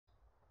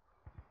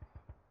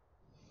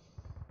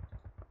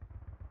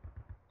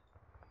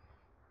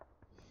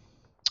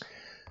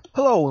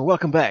Hello and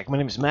welcome back. My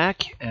name is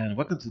Mac and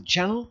welcome to the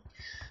channel.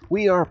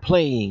 We are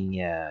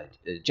playing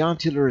John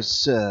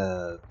Tiller's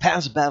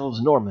Panzer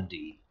Battles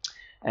Normandy,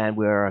 and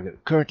we are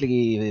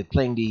currently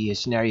playing the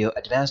scenario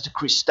Advance to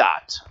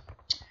Crisot.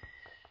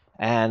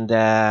 And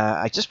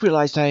I just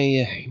realized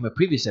in my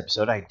previous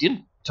episode I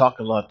didn't talk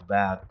a lot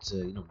about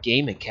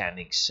game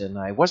mechanics, and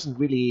I wasn't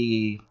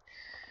really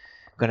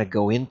gonna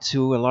go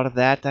into a lot of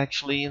that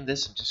actually in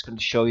this. I'm just going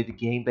to show you the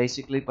game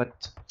basically,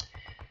 but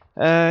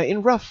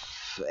in rough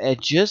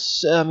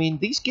edges, I mean,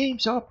 these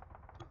games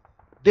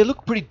they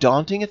look pretty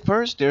daunting at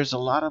first. There's a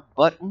lot of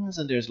buttons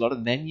and there's a lot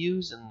of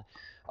menus, and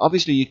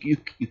obviously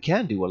you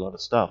can do a lot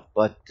of stuff,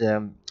 but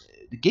the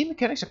game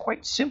mechanics are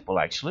quite simple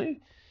actually.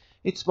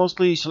 It's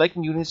mostly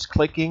selecting units,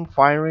 clicking,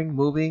 firing,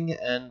 moving,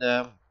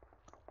 and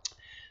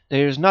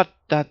there's not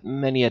that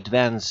many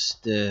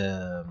advanced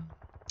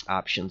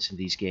options in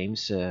these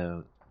games.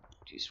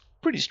 It's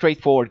pretty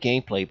straightforward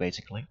gameplay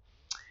basically.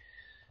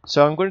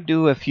 So I'm going to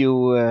do a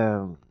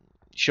few,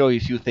 show you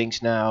a few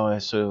things now,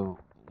 so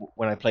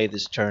when I play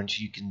this turn,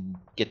 you can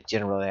get a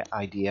general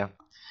idea.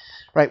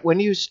 Right,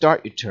 when you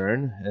start your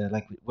turn,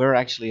 like we're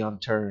actually on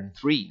turn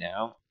 3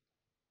 now,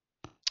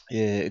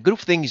 a good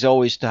thing is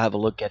always to have a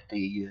look at the,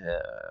 you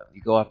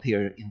go up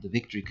here in the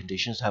victory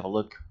conditions, have a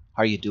look,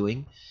 how are you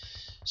doing?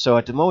 So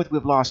at the moment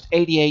we've lost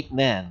 88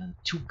 men, and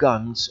 2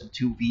 guns and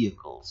 2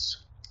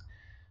 vehicles.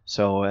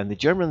 So, and the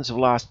Germans have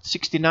lost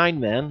 69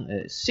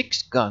 men,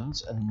 6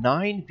 guns, and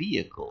 9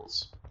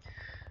 vehicles.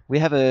 We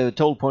have a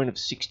total point of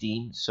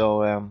 16,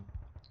 so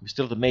we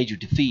still have a major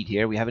defeat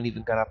here. We haven't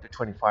even got up to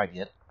 25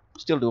 yet.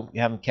 We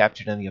haven't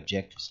captured any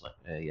objectives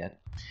yet.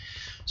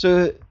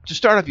 So, to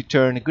start off your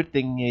turn, a good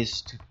thing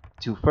is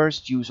to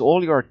first use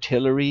all your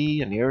artillery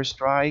and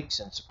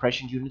airstrikes and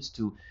suppression units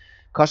to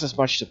cause as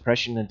much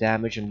suppression and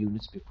damage on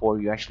units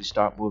before you actually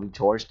start moving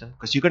towards them.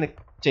 Because you're going to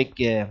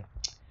take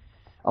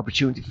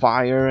opportunity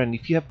fire, and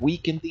if you have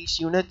weakened these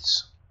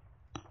units,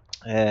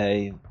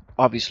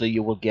 obviously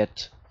you will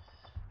get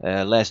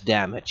less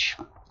damage.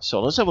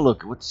 So let's have a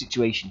look at what's the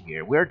situation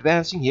here. We're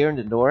advancing here in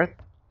the north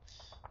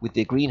with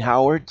the Green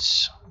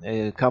Howards,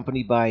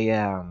 accompanied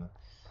by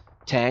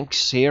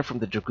tanks here from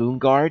the Dragoon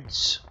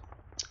Guards.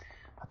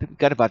 I think we've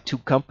got about 2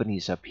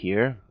 companies up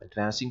here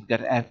advancing. We've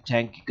got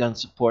anti-tank gun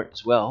support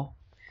as well.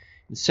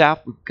 In the south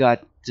we've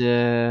got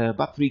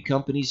about 3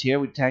 companies here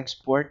with tank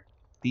support.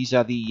 These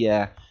are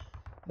the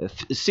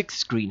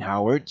 6th Green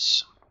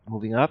Howards,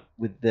 moving up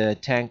with the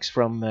tanks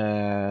from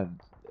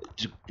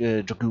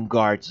Dragoon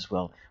Guards as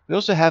well. We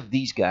also have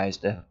these guys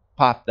that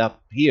popped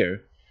up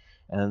here,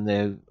 and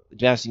they're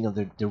advancing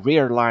on the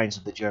rear lines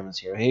of the Germans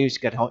here. Here he's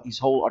got his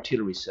whole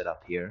artillery set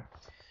up here,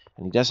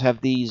 and he does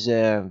have these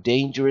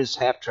dangerous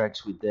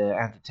half-tracks with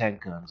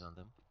anti-tank guns on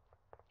them.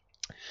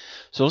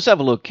 So let's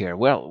have a look here.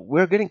 Well,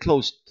 we're getting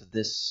close to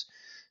this.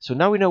 So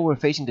now we know we're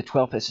facing the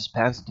 12th SS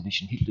Panzer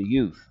Division Hitler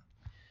Youth.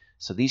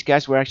 So these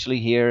guys were actually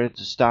here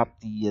to stop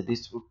the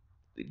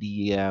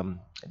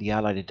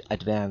Allied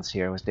advance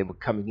here as they were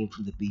coming in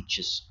from the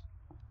beaches.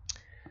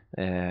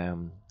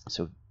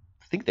 So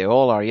I think they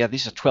all are. Yeah,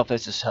 this is a 12th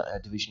SS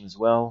division as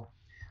well.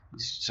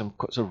 This is some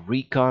sort of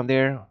recon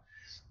there.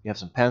 We have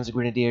some Panzer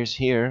Grenadiers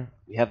here.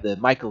 We have the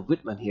Michael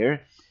Wittmann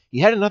here. He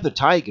had another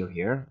Tiger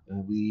here,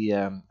 and we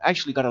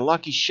actually got a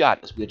lucky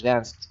shot as we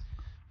advanced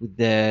with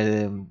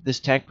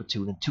this tank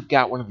platoon and took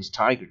out one of his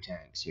Tiger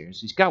tanks here.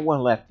 So he's got one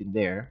left in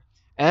there.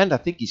 And I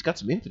think he's got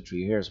some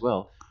infantry here as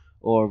well,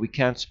 or we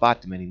can't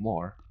spot them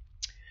anymore.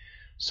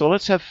 So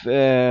let's have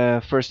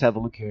first have a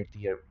look here at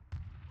the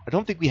I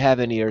don't think we have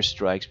any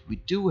airstrikes, but we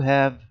do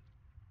have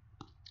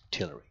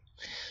artillery.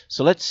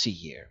 So let's see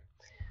here.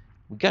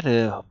 We got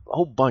a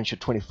whole bunch of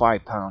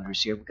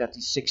 25-pounders here. We've got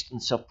these 16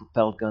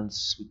 self-propelled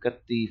guns. We've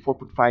got the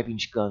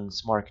 4.5-inch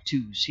guns Mark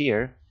IIs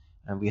here,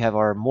 and we have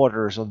our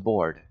mortars on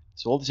board.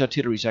 So all this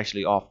artillery is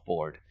actually off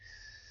board.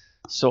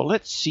 So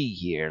let's see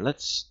here.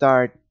 Let's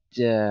start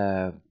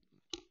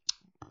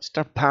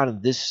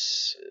pounding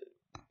this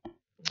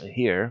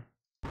here.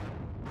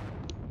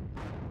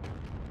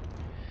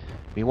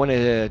 We want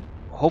to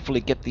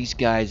hopefully get these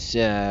guys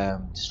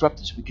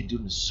disrupted so we can do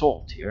an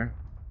assault here.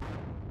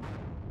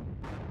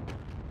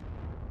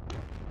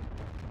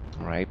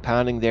 Alright,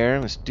 pounding there.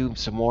 Let's do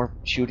some more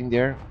shooting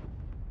there.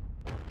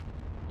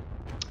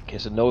 Okay,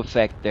 so no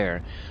effect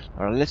there.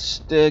 Alright, let's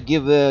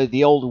give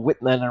the old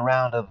Whitman a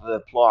round of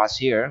applause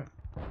here.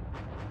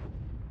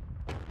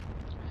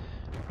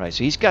 Right,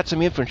 so he's got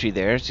some infantry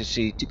there. So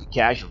he took a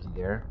casualty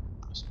there.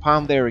 Let's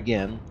pound there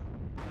again.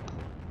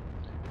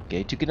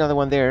 Okay, took another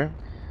one there.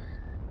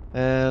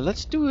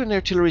 Let's do an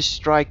artillery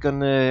strike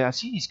on. I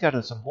see he's got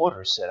some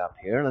mortars set up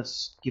here.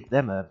 Let's give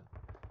them a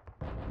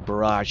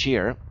barrage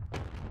here.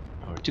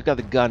 Or took out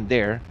the gun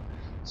there.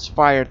 Let's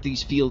fire at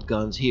these field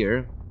guns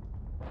here.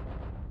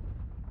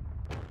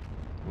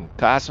 And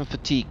cause some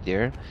fatigue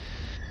there.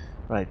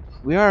 Right,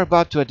 we are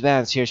about to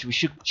advance here, so we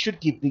should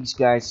give these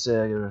guys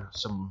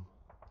some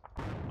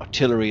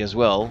artillery as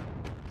well.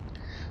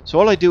 So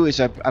all I do is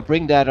I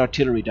bring that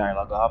artillery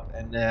dialogue up,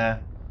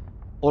 and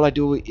all I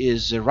do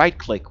is right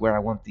click where I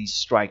want these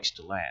strikes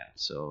to land.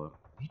 So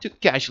he took a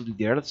casualty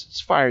there.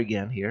 Let's fire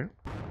again here.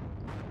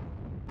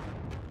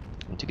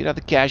 We took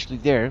another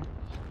casualty there.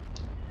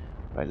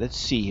 Right, let's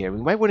see here.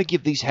 We might want to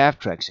give these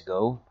half-tracks a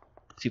go.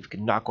 See if we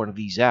can knock one of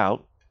these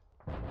out.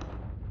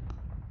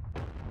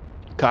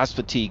 Cost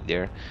fatigue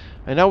there.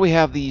 And now we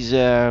have these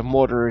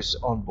mortars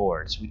on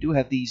board. So we do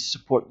have these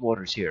support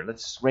mortars here.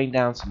 Let's rain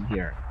down some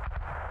here.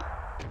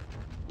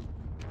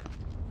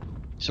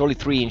 It's only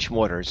 3-inch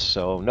mortars,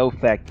 so no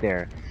effect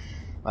there.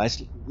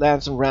 Let's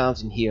land some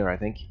rounds in here, I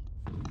think.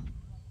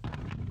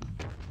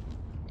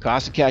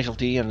 Cost a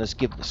casualty, and let's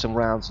give some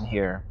rounds in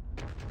here.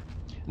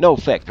 No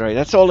effect, right?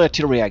 That's all the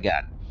artillery I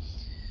got.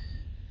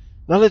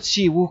 Now let's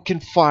see who can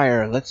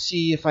fire. Let's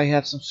see if I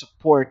have some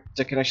support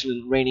that can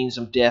actually rain in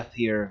some death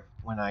here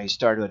when I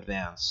start to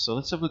advance. So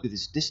let's have a look at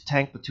this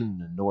tank platoon in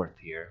the north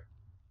here.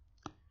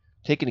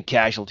 Taking a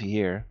casualty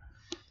here.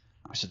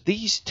 So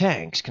these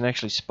tanks can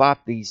actually spot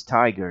these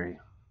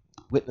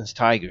Whitman's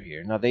Tiger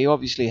here. Now they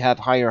obviously have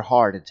higher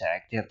hard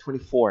attack. They have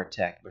 24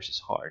 attack versus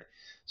hard.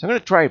 So I'm going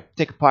to try to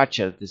take a pot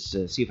shot at this,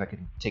 see if I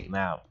can take him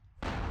out.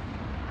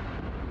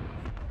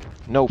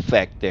 No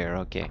effect there,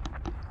 okay.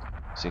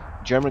 So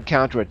German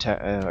counter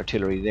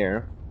artillery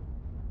there.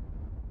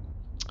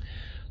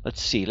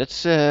 Let's see,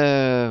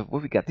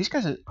 what we got? These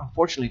guys are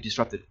unfortunately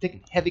disrupted.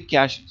 Taking heavy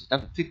casualties,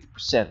 down to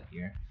 50%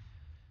 here.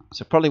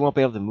 So probably won't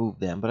be able to move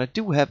them. But I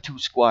do have 2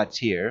 squads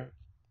here.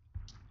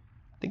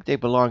 I think they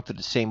belong to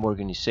the same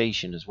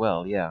organization as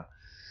well, yeah.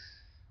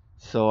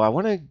 So I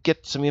want to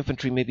get some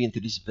infantry maybe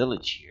into this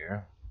village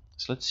here.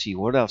 So let's see,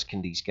 what else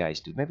can these guys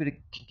do? Maybe they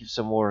can give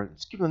some more.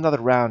 Let's give them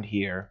another round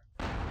here.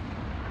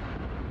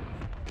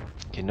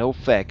 Okay, no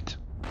effect.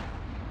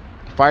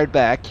 Fired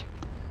back.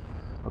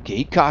 Okay,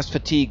 he caused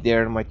fatigue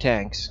there on my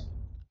tanks.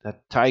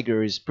 That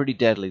Tiger is pretty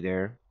deadly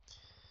there.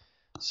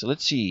 So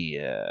let's see.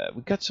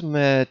 We got some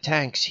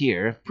tanks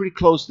here, pretty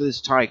close to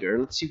this Tiger.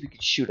 Let's see if we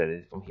can shoot at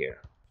it from here.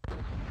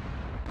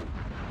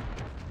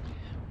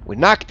 We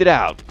knocked it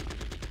out.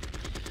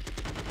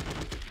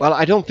 Well,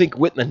 I don't think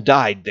Whitman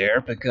died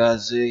there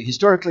because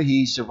historically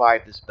he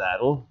survived this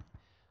battle.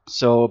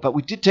 So, but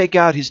we did take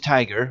out his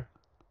Tiger.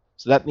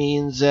 So that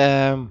means,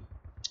 yeah,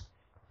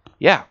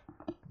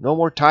 no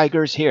more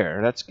Tigers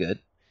here. That's good.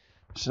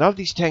 So now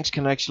these tanks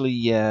can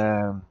actually,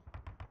 I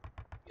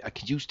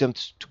can use them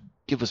to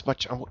give us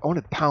much. I want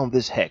to pound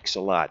this hex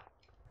a lot.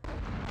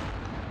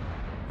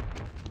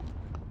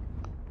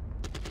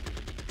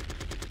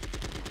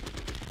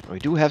 We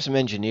do have some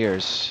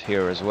engineers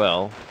here as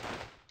well.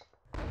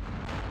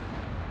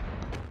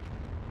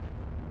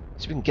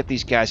 So we can get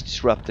these guys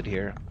disrupted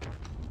here.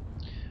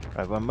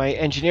 Right, well, my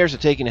engineers are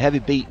taking a heavy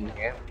beating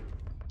here.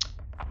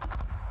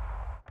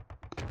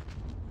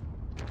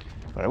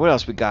 Alright, what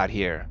else we got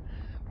here?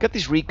 We got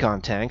these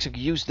recon tanks. I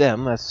can use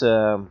them as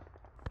try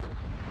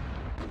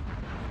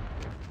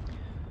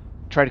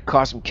to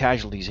cause some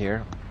casualties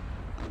here.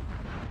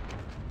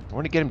 I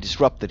want to get him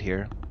disrupted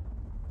here.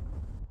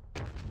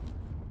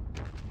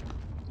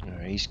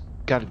 Alright, he's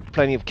got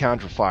plenty of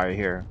counter fire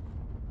here.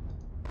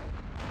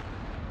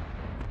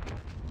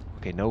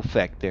 Okay, no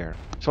effect there.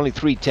 It's only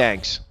 3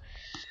 tanks.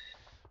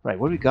 Right,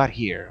 what do we got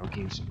here?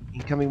 Okay, so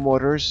incoming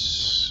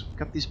mortars.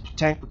 Got this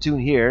tank platoon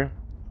here.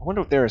 I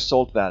wonder what their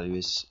assault value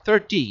is.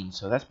 13,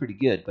 so that's pretty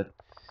good, but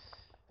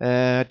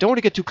don't want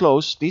to get too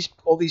close.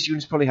 All these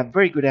units probably have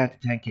very good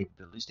anti-tank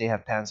capabilities. They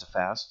have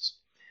Panzerfasts.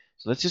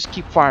 So let's just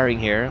keep firing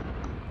here.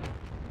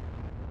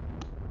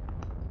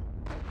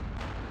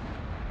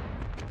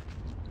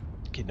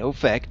 Okay, no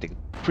effect. They're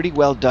pretty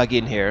well dug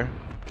in here.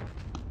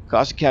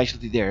 Caused a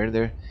casualty there.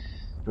 They're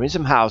in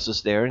some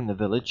houses there in the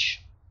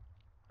village.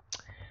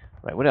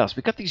 Right, what else?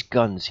 We got these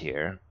guns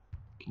here.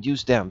 We can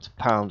use them to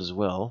pound as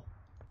well.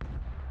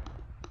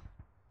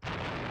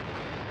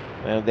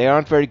 They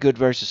aren't very good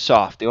versus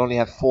soft. They only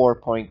have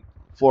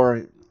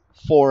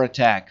 4.4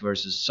 attack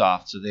versus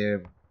soft, so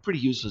they're pretty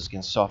useless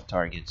against soft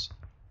targets.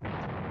 But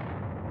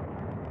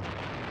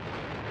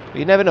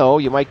you never know,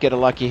 you might get a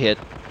lucky hit.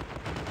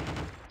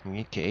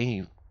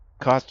 Okay,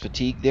 cost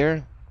fatigue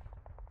there.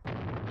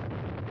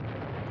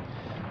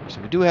 So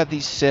we do have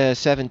these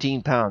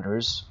 17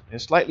 pounders. They're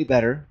slightly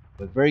better,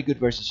 but very good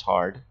versus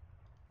hard.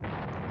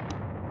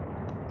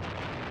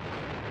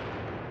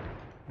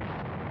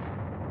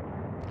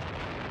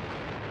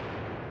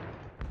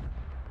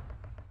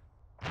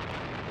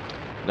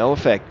 No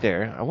effect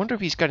there. I wonder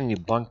if he's got any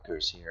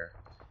bunkers here.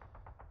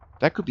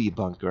 That could be a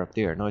bunker up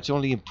there. No, it's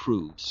only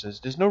improved. So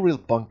there's no real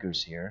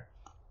bunkers here.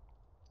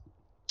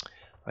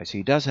 Alright, so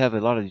he does have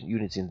a lot of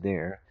units in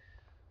there.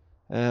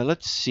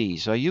 Let's see.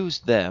 So I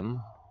used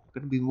them. I'm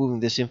going to be moving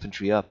this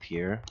infantry up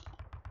here.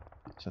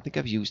 So I think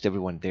I've used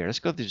everyone there. Let's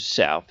go to the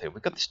south here.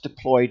 We've got this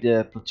deployed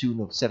platoon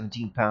of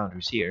 17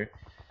 pounders here.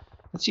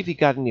 Let's see if he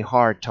got any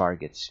hard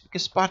targets. We can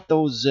spot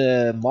those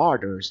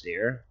martyrs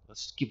there.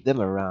 Let's keep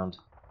them around.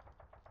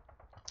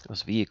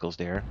 Those vehicles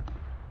there.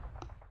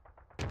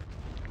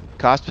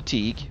 Cost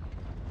fatigue.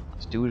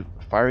 Let's do it.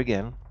 Fire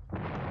again.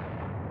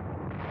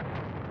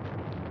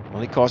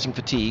 Only causing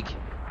fatigue.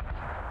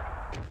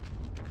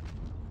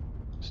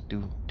 Let's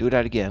do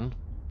that again.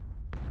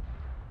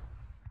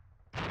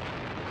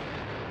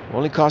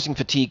 Only causing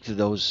fatigue to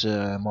those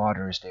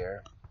mortars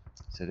there.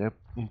 So they're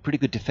in pretty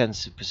good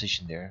defensive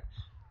position there.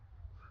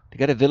 They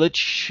got a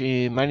village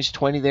minus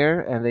 20 there,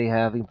 and they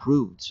have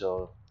improved,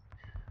 so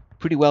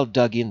pretty well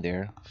dug in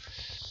there.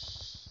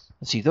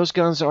 Let's see, those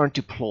guns aren't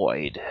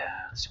deployed.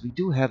 So we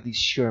do have these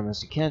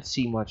Shermans. You can't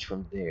see much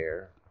from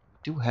there.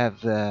 We do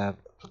have a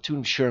platoon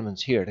of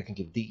Shermans here that can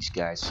give these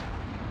guys.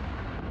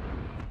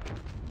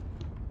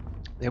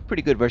 They're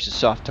pretty good versus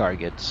soft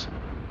targets.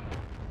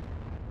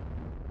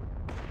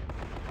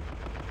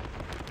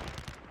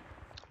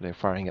 They're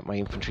firing at my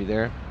infantry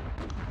there.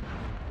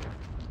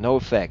 No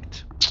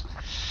effect.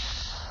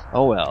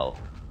 Oh well.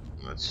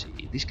 Let's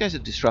see. These guys are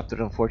disrupted,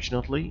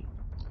 unfortunately.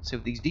 So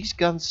these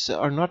guns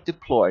are not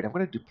deployed. I'm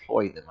going to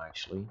deploy them,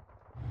 actually.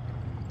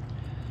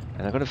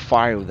 And I'm going to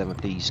fire with them at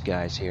these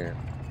guys here.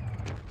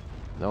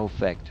 No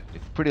effect.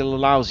 They're pretty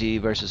lousy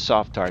versus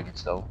soft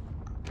targets, though.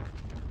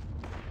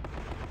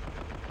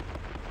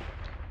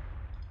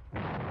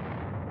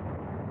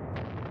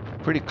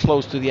 Pretty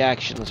close to the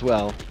action as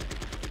well.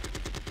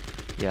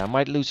 Yeah, I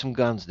might lose some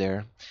guns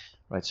there.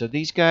 Right, so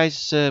these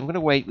guys, I'm going to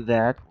wait with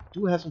that.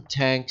 Do have some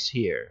tanks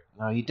here.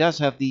 Now, he does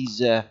have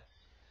these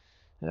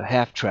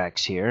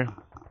half-tracks here.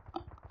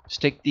 Let's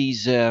take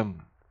these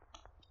Shermans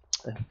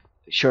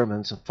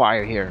and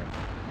fire here.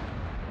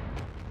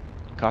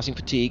 Causing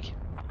fatigue.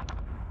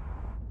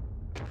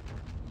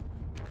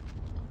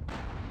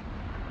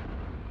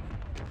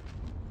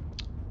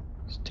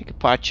 Let's take a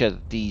pot shot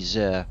at these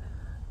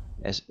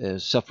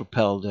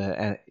self-propelled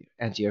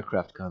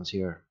anti-aircraft guns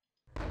here.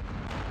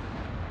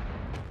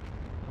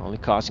 Only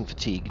causing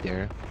fatigue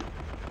there.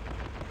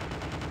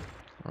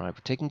 Alright, we're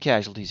taking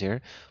casualties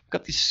here. We've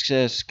got this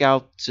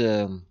scout.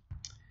 He's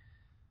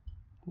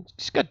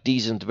got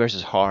decent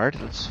versus hard.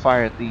 Let's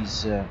fire at these.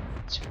 See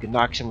if we can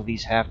knock some of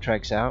these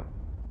half-tracks out.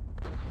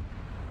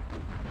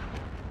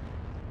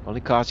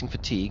 Only causing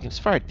fatigue. Let's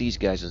fire at these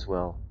guys as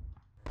well.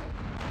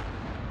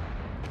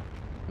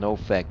 No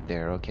effect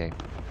there, okay.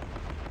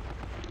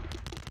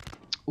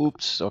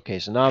 Oops, okay,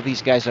 so now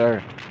these guys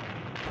are...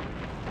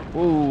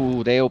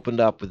 Ooh, they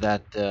opened up with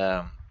that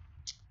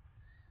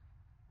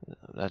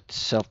that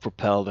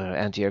self-propelled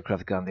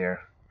anti-aircraft gun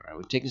there. Alright,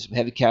 we're taking some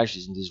heavy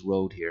casualties in this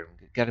road here.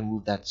 We've got to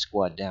move that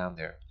squad down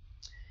there.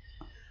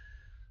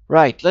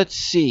 Right, let's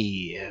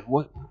see.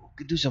 We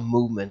could do some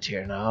movement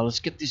here now. Let's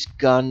get this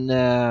gun...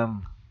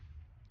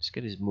 let's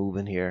get his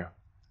moving here.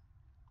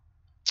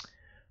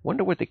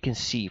 Wonder what they can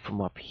see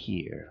from up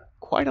here.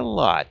 Quite a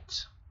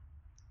lot.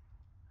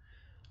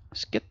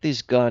 Let's get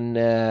this gun,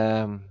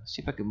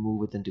 see if I can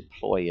move it and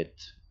deploy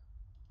it.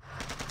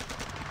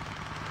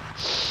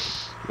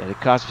 Yeah, they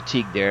cause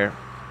fatigue there.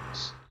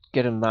 Let's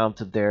get him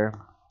mounted there.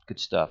 Good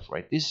stuff,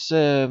 right? This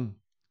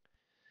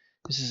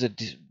is a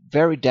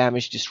very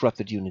damaged,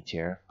 disrupted unit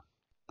here.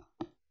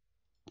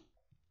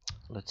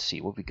 Let's see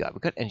what we got.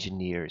 We got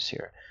engineers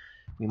here.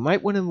 We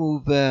might want to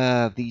move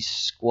these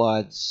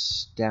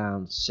squads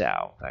down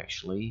south,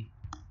 actually.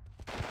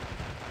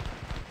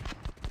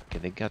 Okay,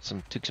 they got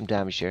took some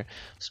damage here.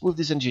 Let's move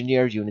this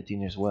engineer unit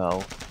in as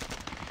well.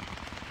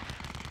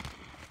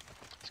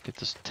 Let's get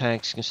this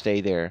tanks can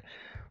stay there.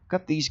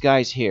 Got these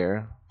guys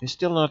here. They're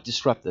still not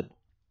disrupted.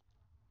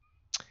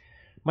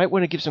 Might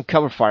want to give some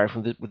cover fire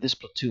from with this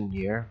platoon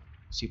here.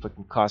 See if I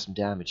can cause some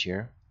damage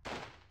here.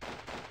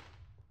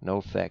 No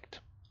effect.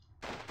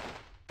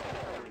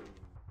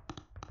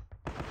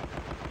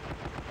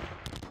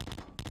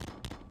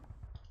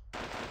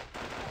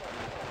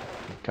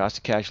 Cost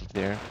a casualty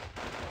there.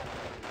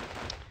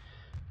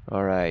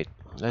 Alright,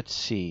 let's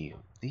see.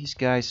 These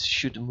guys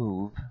should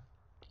move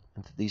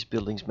into these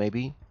buildings,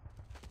 maybe.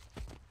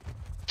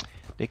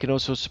 They can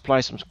also supply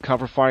some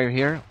cover fire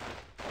here.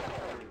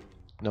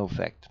 No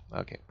effect.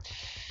 Okay.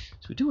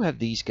 So we do have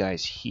these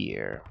guys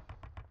here.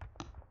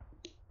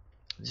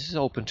 This is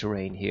open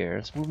terrain here.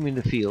 Let's move them in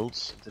the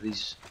fields, into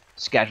these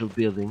scheduled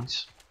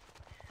buildings.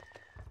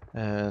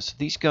 So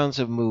these guns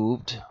have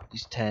moved.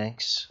 These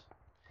tanks.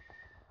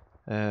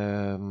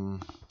 Yeah.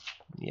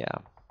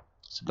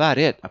 That's about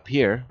it up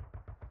here.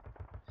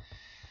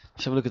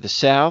 Let's have a look at the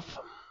south.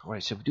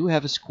 Alright, so we do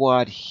have a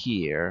squad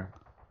here.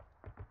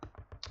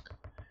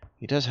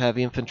 He does have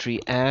infantry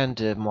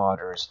and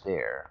mortars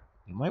there.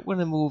 You might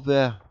want to move,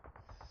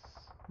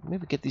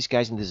 maybe get these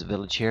guys in this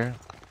village here.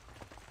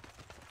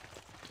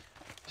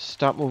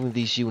 Stop moving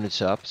these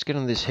units up. Let's get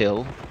on this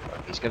hill.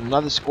 Okay, he's got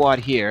another squad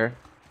here.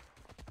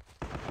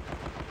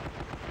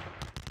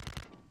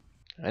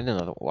 And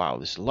another. Wow,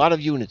 there's a lot of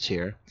units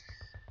here.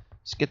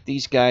 Let's get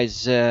these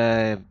guys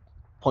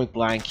point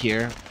blank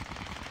here.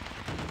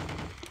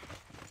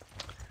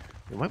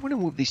 We might want to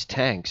move these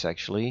tanks,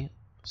 actually.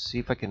 See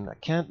if I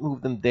can't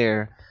move them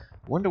there.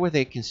 Wonder where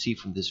they can see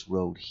from this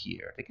road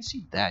here. They can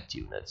see that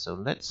unit, so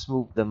let's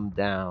move them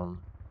down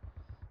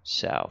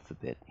south a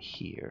bit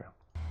here.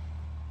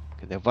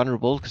 Okay, they're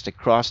vulnerable because they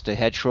crossed the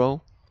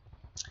hedgerow.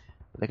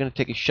 They're going to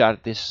take a shot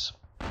at this.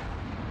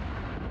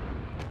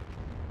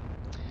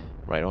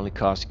 Right, only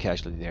cost a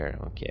casualty there.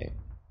 Okay.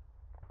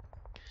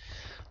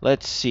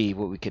 Let's see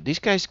what we could. These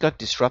guys got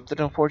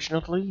disrupted,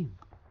 unfortunately.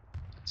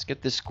 Let's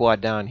get this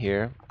squad down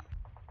here.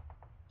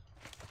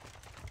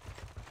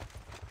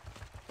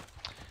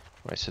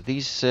 Right, so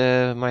these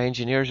my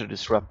engineers are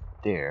disrupted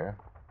there.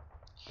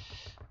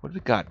 What do we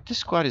got? This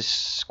squad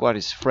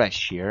is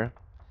fresh here.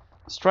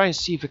 Let's try and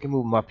see if we can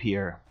move them up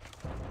here.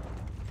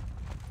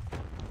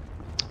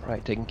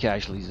 Right, taking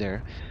casualties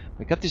there.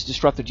 We got this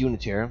disrupted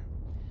unit here.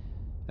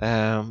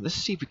 Let's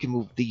see if we can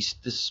move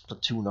this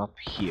platoon up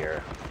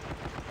here.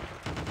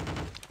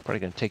 Probably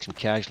gonna take some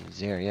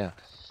casualties there, yeah.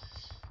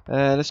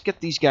 Let's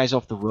get these guys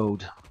off the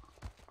road.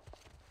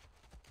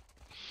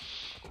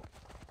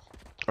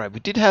 Alright,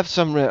 we did have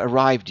some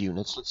arrived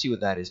units. Let's see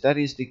what that is. That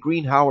is the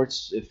Green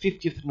Howard's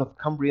 50th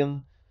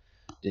Northumbrian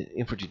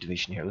Infantry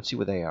Division here. Let's see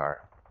where they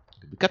are.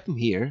 We got them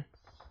here.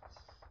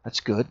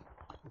 That's good.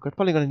 We're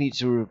probably going to need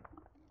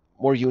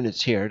more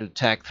units here to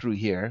attack through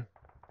here.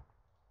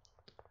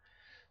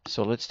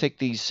 So let's take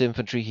these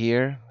infantry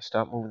here.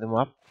 Start moving them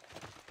up.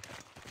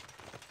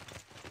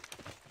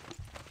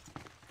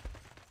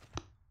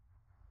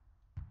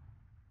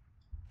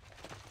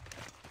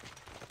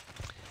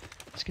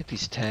 Let's get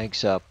these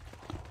tanks up.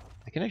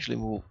 They can actually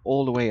move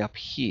all the way up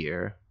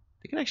here.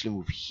 They can actually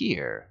move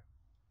here.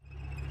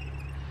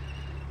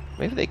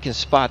 Maybe they can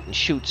spot and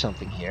shoot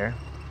something here.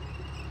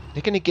 They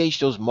can engage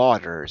those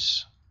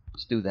mortars.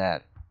 Let's do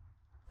that.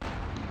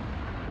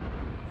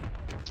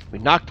 We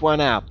knocked one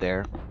out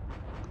there.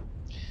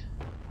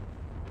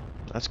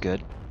 That's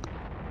good.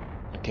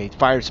 Okay,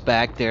 fires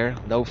back there.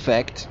 No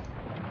effect.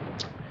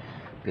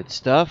 Good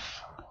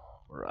stuff.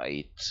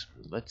 Right.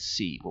 Let's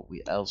see what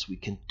else we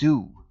can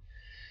do.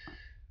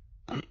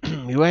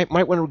 We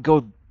might want to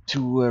go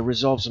to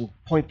resolve some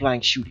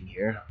point-blank shooting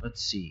here.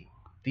 Let's see.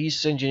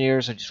 These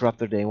engineers are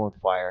disrupted. They won't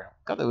fire.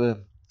 Got a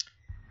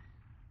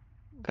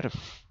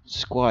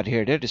squad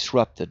here. They're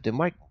disrupted. They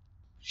might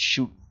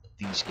shoot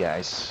these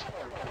guys.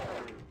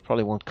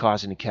 Probably won't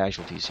cause any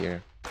casualties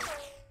here.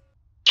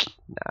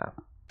 Nah.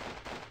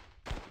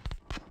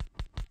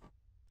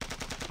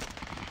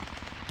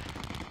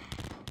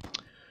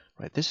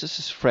 Right, this is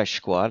a fresh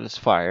squad. Let's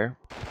fire.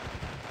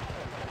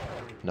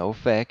 No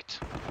effect.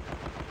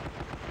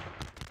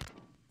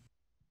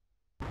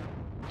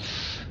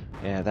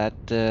 Yeah,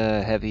 that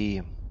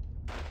heavy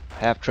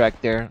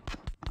half-track there.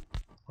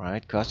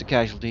 Right, caused a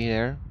casualty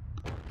there.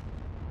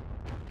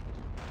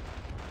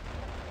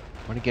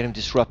 Want to get him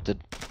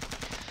disrupted.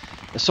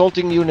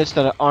 Assaulting units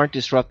that aren't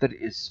disrupted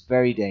is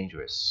very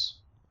dangerous.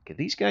 Okay,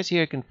 these guys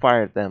here can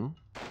fire at them.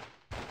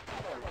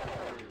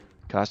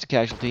 Caused a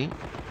casualty.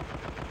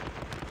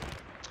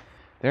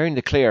 They're in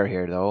the clear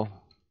here, though.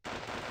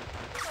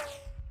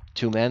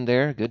 2 men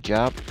there, good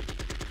job.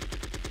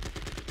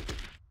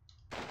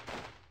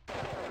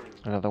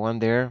 Another one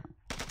there.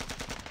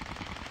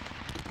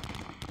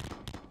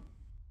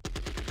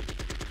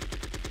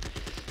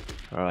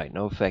 Alright,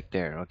 no effect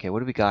there. Okay, what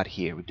do we got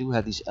here? We do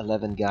have these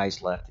 11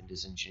 guys left in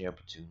this engineer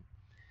platoon.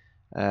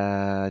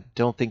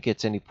 Don't think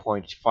it's any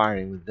point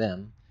firing with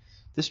them.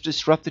 This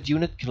disrupted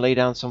unit can lay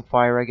down some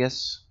fire, I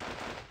guess.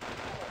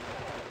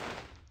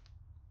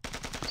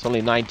 It's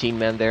only 19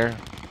 men there.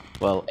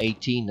 Well,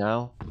 18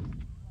 now.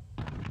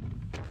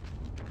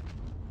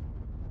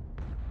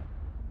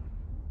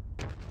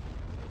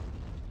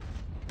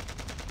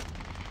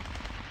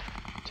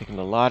 Taking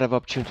a lot of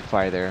opportunity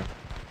fire there.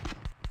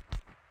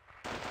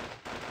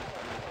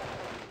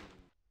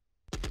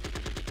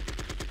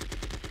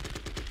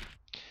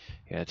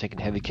 Yeah, taking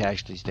heavy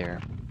casualties there.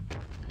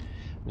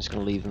 I'm just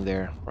gonna leave them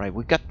there. Right,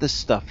 we got this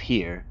stuff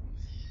here.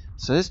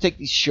 So let's take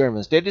these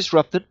Shermans. They're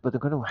disrupted, but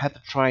they're gonna have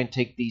to try and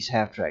take these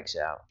half-tracks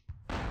out.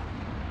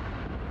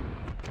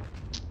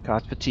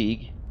 Cause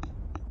fatigue.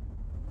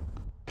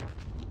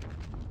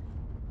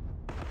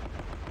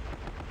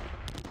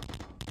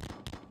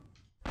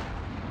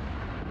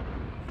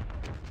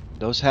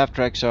 Those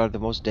half-tracks are the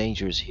most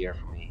dangerous here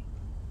for me.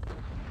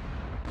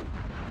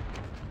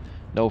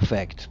 No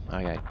effect.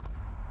 Okay.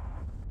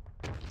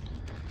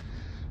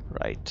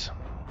 Right.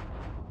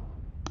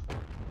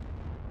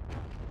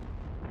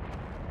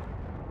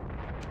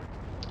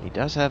 He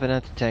does have an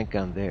anti-tank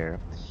gun there.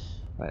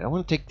 Right, I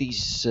want to take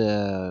these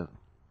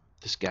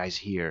this guys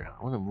here.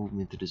 I want to move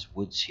them into this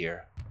woods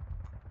here.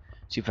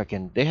 See if I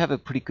can. They have a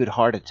pretty good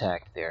heart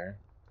attack there.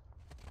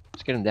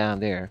 Let's get them down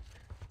there.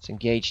 Let's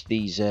engage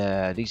these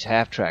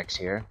half-tracks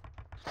here.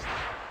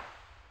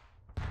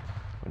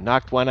 We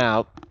knocked one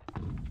out.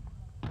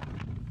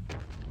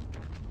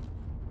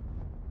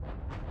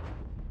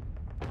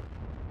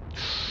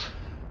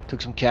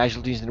 Took some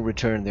casualties in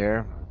return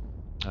there.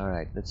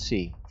 Alright, let's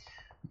see.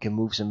 We can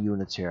move some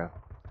units here.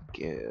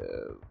 Okay,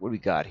 what do we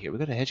got here? We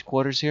got a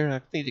headquarters here. I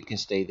think they can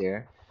stay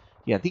there.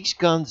 Yeah, these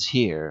guns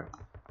here.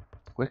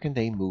 Where can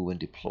they move and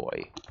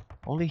deploy?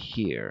 Only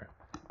here.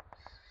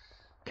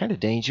 Kind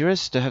of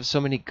dangerous to have so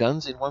many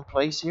guns in one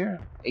place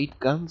here. 8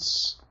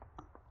 guns.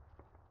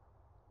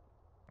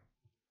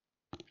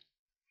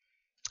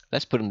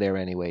 Let's put them there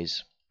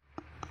anyways.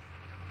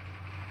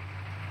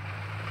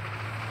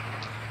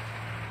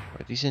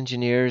 Right, these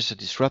engineers are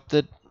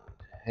disrupted.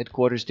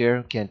 Headquarters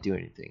there, can't do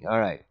anything.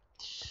 Alright.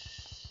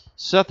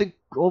 So I think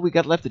all we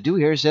got left to do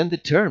here is end the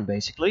turn,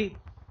 basically.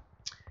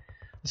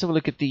 Let's have a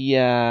look at the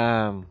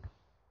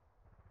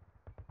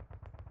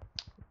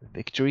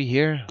Victory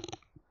here.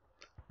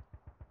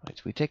 Right,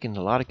 so we've taken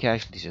a lot of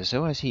casualties,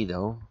 so has he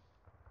though.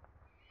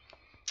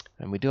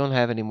 And we don't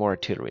have any more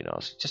artillery now,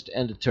 so just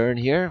end the turn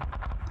here.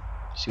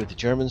 See what the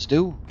Germans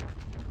do.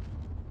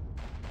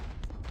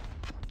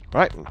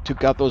 Right, we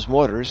took out those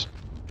mortars.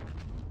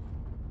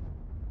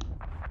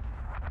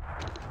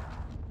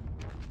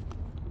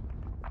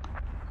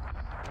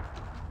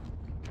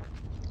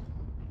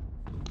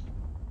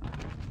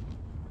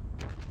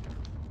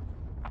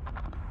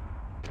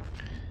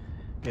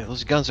 Yeah,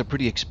 those guns are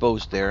pretty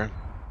exposed there.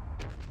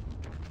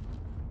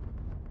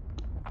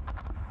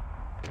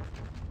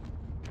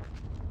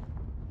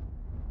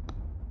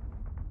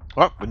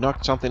 Oh, we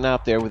knocked something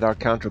out there with our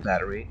counter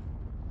battery.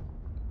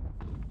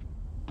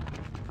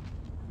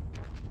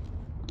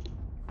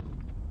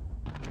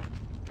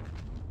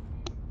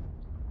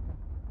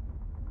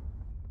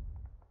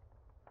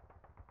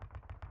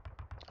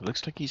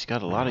 Looks like he's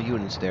got a lot of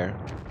units there.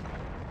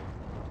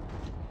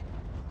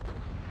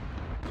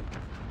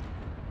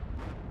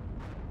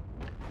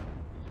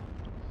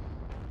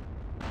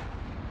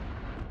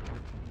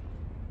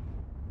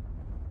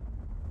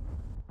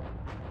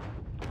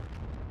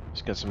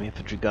 He's got some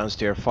infantry guns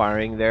there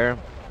firing there.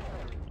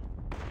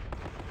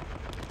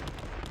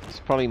 It's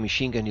probably a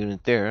machine gun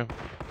unit there.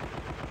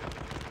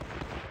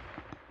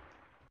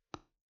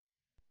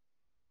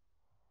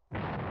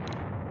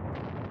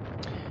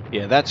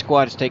 Yeah, that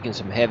squad is taking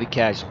some heavy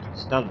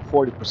casualties, down to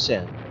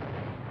 40%.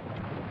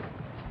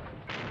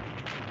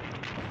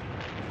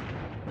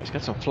 He's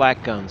got some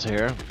flak guns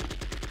here.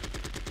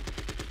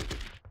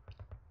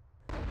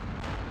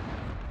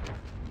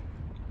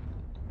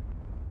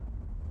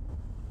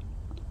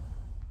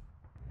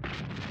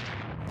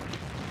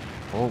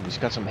 Oh, he's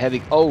got some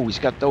heavy... Oh, he's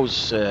got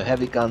those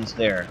heavy guns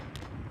there.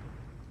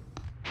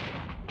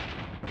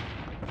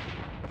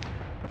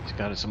 He's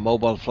got some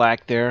mobile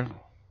flak there.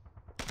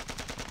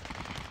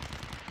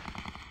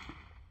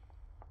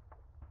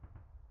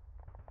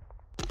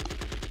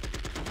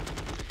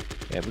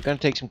 Yeah, we're gonna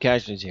take some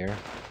casualties here.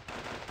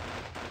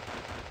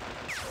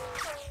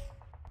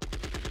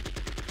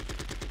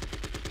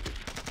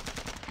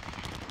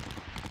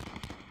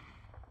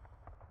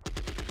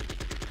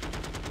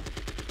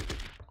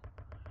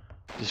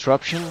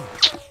 Disruption?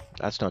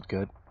 That's not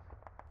good.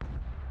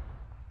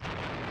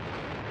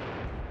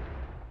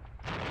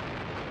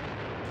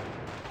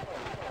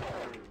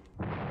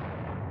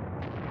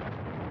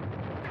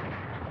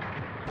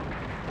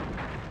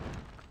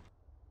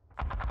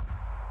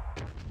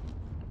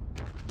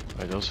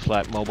 Right, those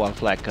mobile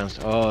flak guns.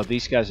 Oh,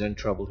 these guys are in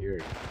trouble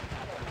here.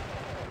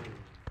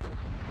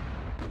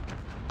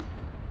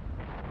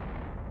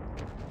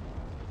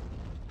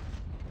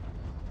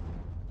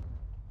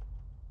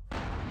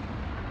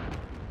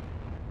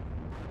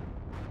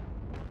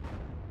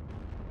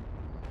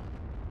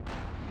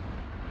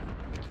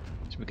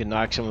 We can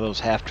knock some of those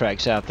half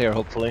tracks out there,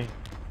 hopefully.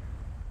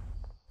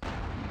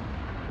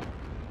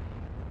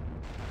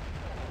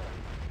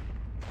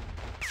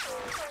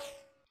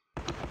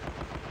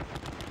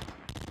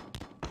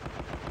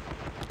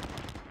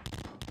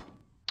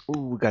 Ooh,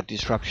 we got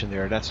disruption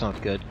there. That's not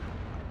good.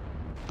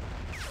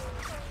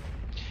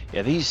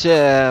 Yeah, these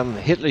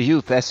Hitler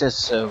Youth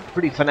SS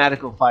pretty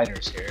fanatical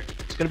fighters here.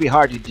 It's going to be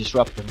hard to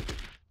disrupt them.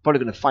 Probably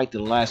going to fight to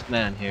the last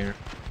man here.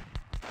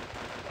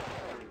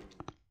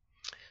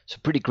 So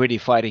pretty gritty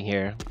fighting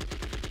here.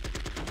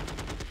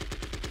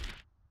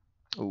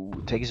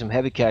 Ooh, taking some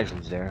heavy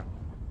casualties there.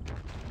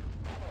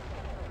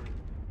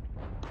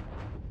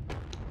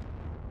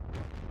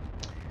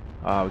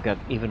 We got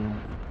even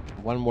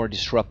one more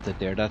disrupted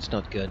there. That's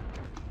not good.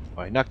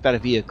 Alright, knocked out a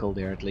vehicle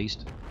there at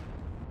least.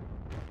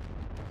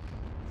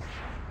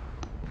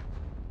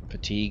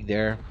 Fatigue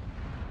there.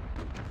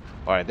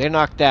 Alright, they're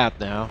knocked out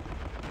now.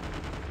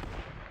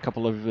 A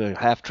couple of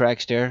half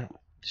tracks there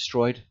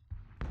destroyed.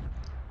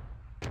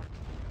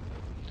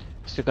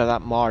 Still got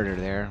that martyr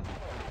there.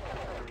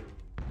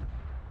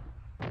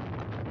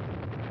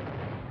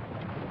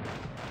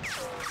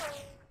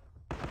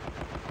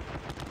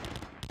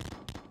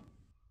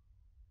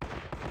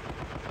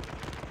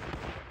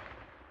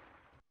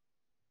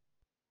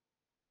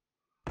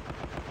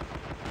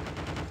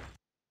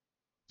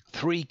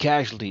 Three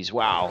casualties.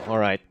 Wow. All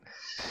right.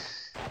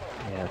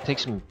 Yeah, take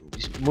some.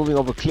 He's moving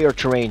over clear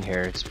terrain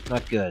here. It's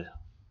not good.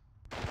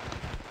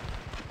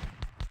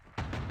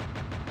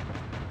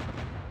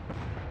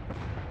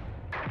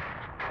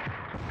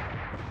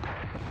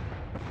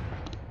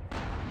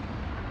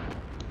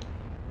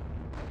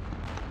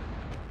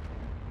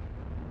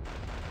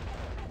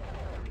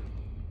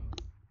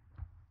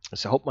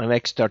 So I hope my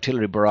next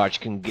artillery barrage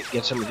can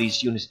get some of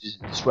these units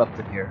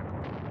disrupted here.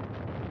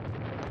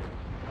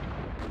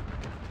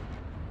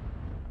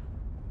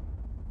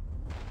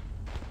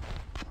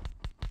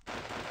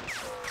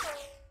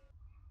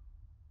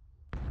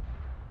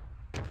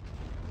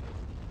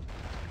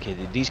 Okay,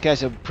 these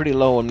guys are pretty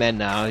low on men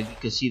now. You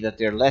can see that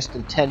there are less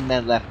than 10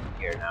 men left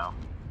in here now.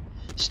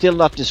 Still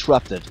not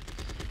disrupted.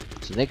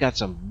 So they got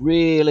some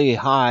really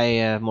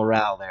high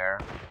morale there.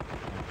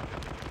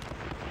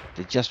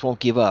 They just won't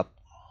give up.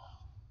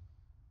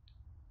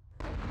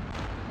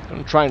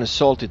 I'm trying to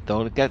assault it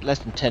though. Get less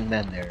than 10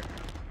 men there.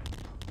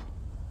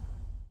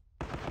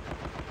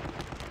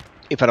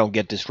 If I don't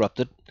get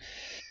disrupted.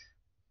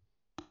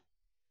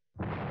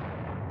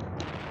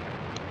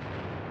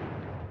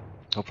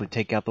 Hopefully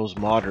take out those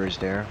mortars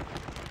there.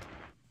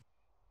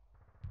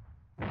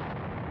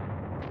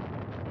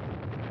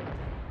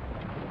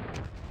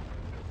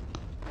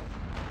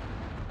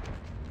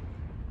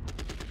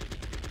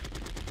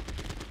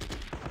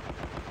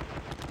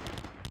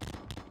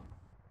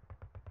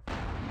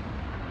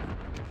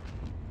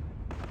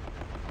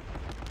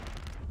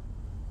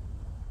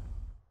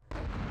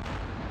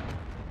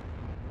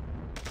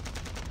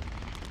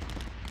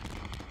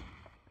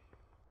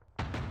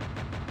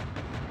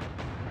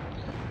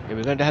 Yeah,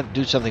 we're going to have to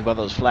do something about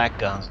those flak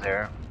guns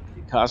there.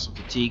 They cause some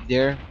fatigue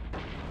there.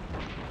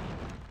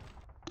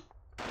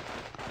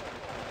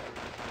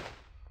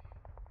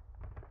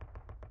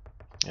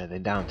 Yeah, they're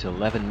down to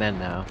 11 men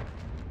now.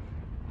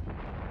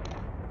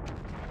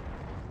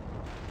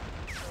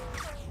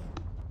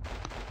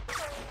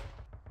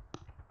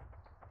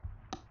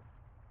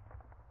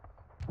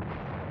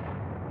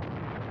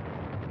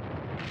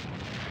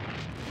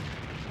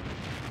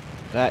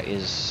 That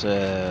is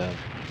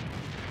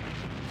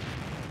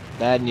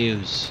bad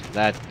news.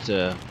 That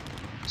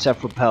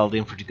self-propelled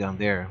infantry gun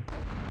there.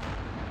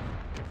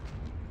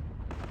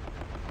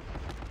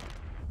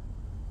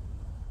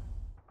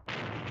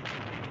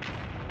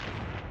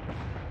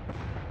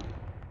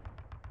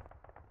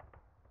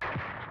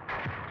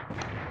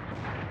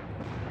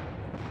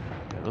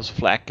 Those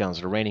flak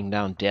guns are raining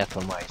down death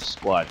on my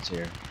squads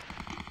here.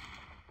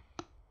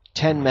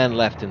 10 men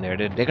left in there.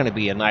 They're going to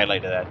be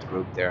annihilated, that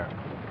group there.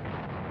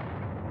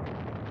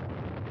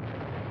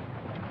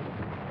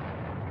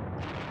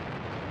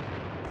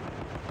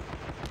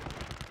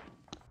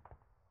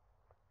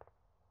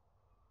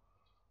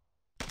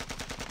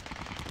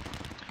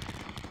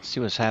 Let's see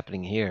what's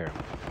happening here.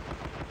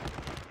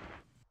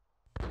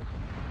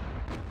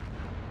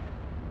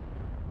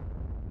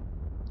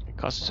 It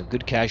caused some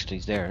good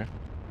casualties there.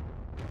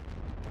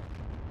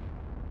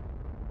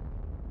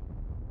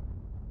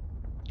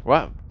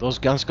 Wow, those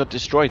guns got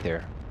destroyed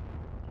there.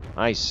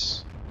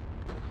 Nice.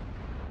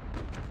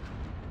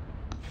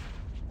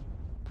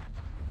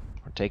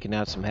 We're taking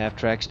out some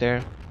half-tracks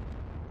there.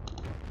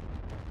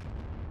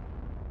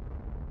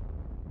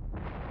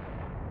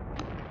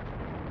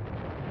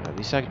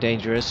 These are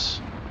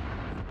dangerous.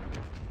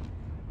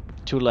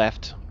 2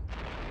 left.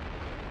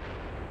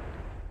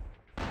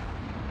 I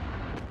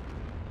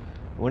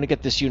want to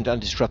get this unit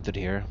undisrupted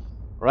here.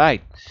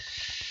 Right.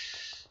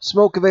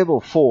 Smoke available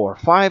 4.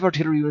 5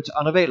 artillery units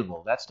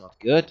unavailable. That's not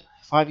good.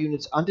 5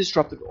 units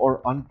undisrupted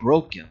or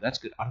unbroken. That's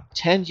good.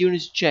 10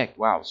 units checked.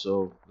 Wow,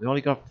 so we only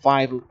got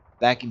 5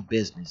 back in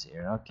business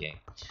here. Okay.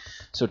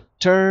 So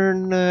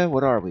turn,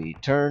 what are we?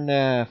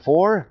 Turn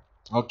 4?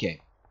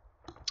 Okay.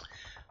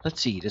 Let's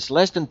see. There's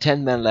less than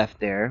 10 men left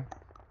there.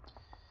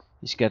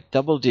 He's got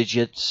double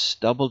digits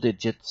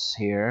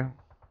here.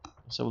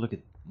 Let's have a look at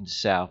the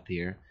south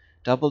here.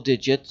 Double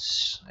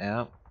digits.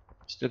 Yeah.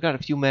 Still got a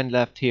few men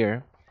left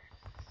here.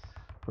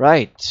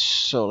 Right,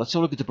 so let's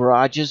have a look at the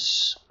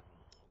barrages.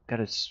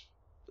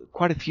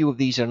 Quite a few of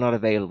these are not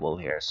available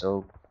here,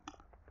 so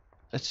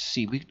let's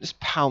see. Let's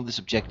pound this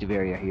objective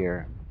area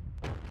here.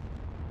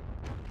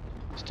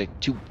 Let's take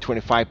 2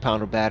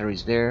 25-pounder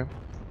batteries there.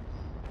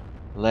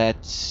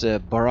 Let's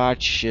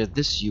barrage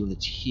this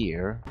unit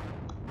here.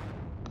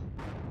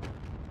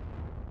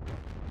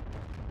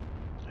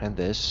 And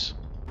this.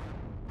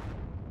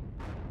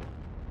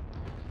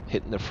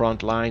 Hitting the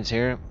front lines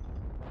here.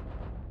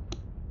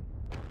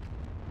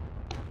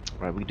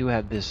 Right, we do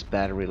have this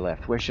battery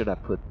left. Where should I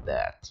put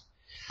that?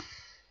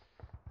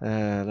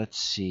 Let's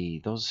see.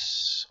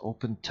 Those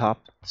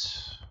open-topped,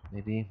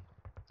 maybe.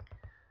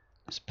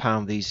 Let's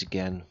pound these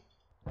again.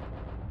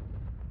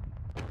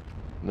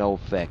 No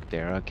effect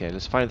there. Okay,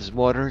 let's find these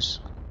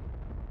mortars.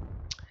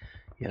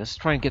 Yeah, let's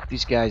try and get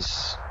these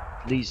guys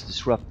at least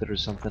disrupted or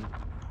something.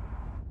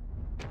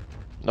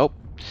 Nope.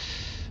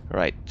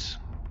 Right.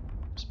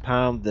 Let's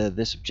pound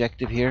this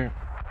objective here.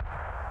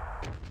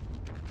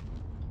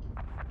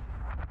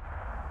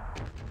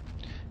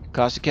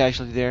 Cost a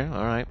casualty there.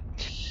 Alright.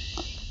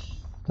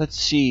 Let's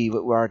see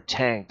what our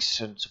tanks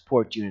and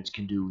support units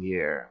can do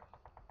here.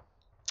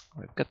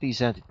 We've got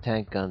these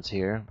anti-tank guns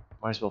here.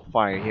 Might as well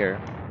fire here.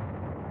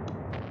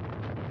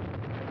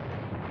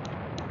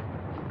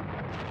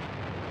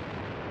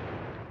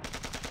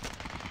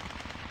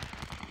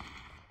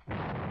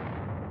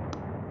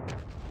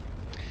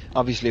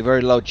 Obviously a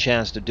very low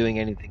chance of doing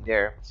anything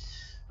there.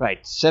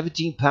 Right,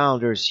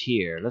 17-pounders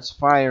here. Let's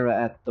fire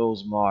at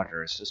those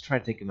mortars. Let's try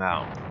to take them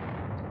out.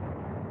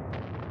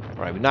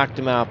 Alright, we knocked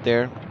him out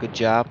there. Good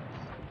job.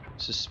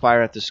 Let's just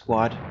fire at the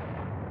squad.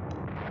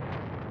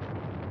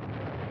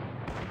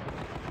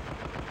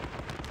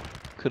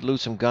 Could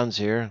lose some guns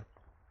here.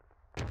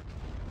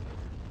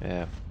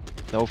 Yeah,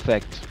 no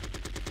effect.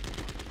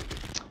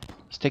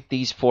 Let's take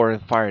these 4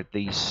 and fire at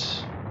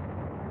these.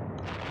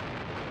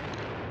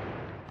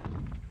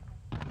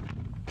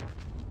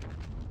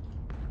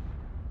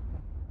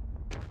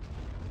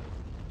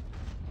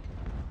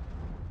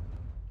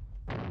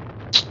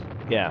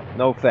 Yeah,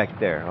 no effect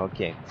there.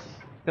 Okay.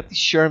 Got these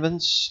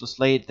Shermans. Let's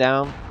lay it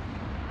down.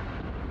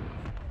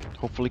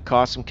 Hopefully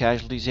cause some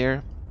casualties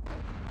here.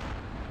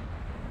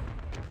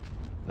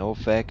 No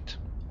effect.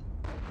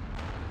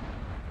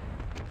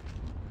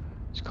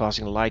 It's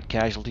causing light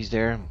casualties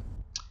there.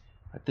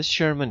 Right, this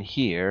Sherman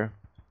here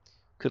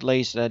could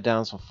lay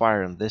down some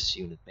fire on this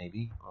unit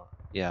maybe. Or,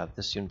 yeah,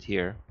 this unit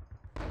here.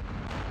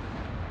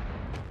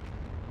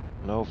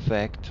 No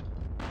effect.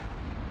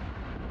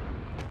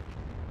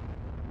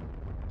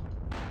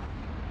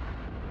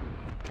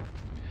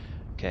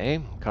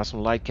 Okay, cause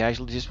some light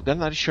casualties. We got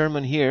another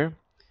Sherman here.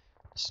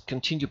 Let's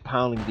continue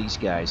pounding these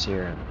guys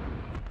here.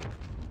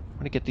 I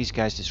want to get these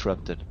guys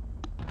disrupted.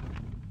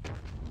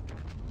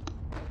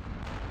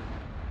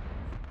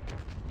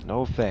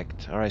 No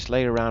effect. Alright, let's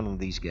lay around on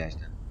these guys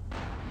then.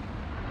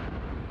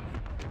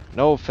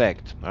 No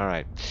effect.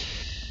 Alright.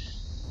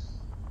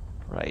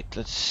 Right,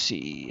 let's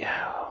see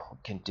what we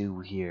can do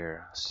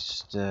here.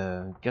 Let's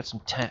just get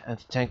some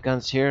anti-tank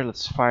guns here.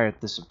 Let's fire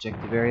at this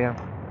objective area.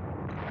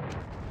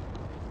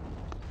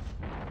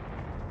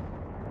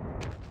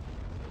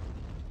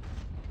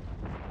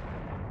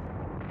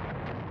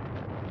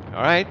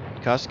 Alright,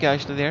 cost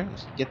casualty there.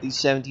 Let's get these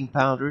 17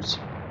 pounders.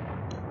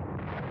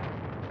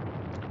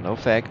 No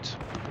effect.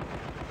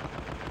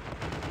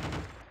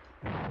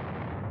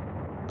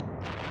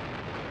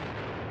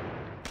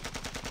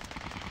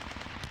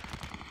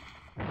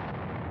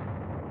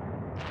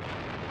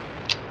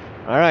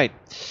 Alright.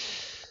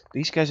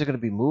 These guys are going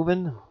to be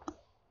moving.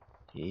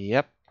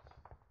 Yep.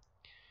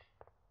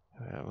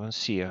 Let's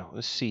see.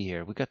 Let's see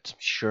here. We got some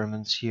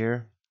Shermans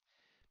here.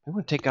 I'm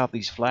going to take out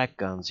these flak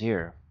guns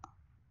here.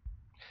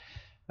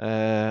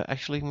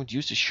 Actually, I'm going to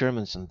use the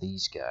Shermans on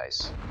these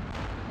guys.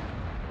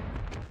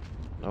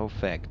 No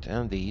effect.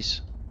 And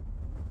these.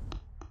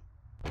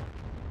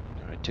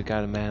 Alright, took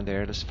out a man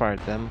there. Let's fire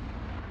at them.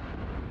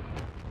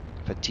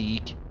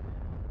 Fatigue.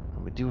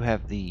 And we do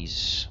have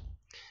these.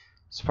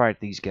 Let's fire at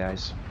these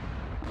guys.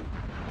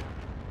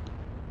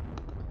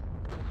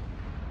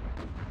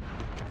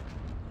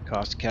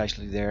 Cost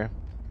casualty there.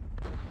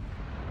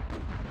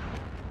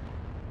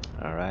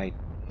 Alright.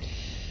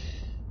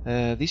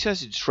 These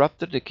guys are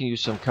disrupted. They can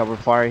use some cover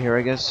fire here,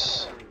 I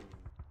guess.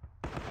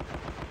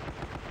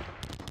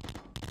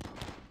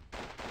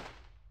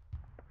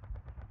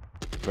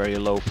 Very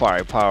low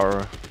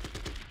firepower.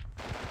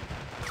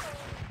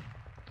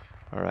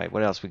 Alright,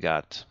 what else we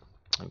got?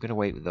 I'm gonna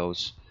wait with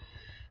those.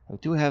 We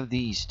do have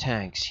these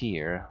tanks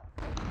here.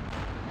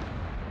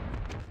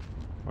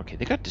 Okay,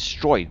 they got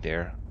destroyed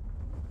there.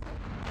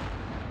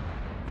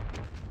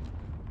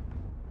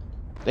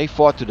 They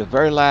fought to the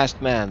very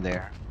last man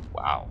there.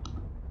 Wow.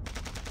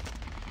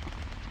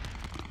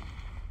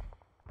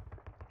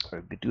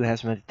 Right, we do have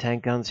some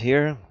anti-tank guns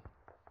here.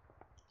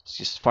 Let's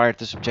just fire at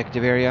this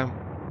objective area.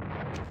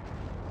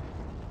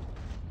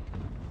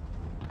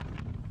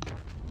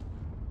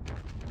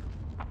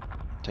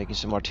 Taking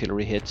some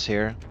artillery hits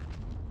here.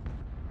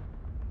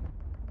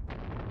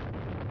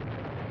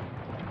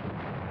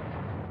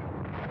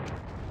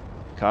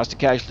 Cost a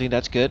casualty,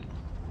 that's good.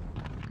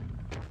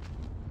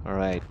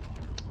 Alright.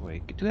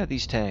 We do have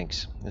these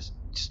tanks. Let's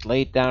just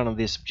lay it down on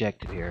this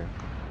objective here.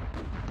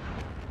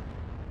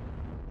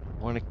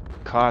 I want to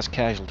cause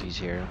casualties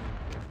here.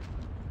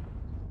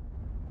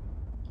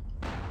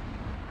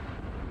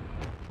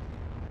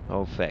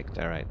 No effect,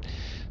 alright.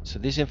 So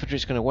this infantry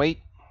is going to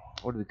wait.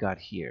 What do we got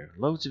here?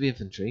 Loads of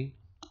infantry.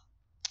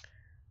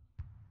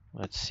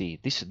 Let's see.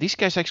 These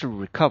guys actually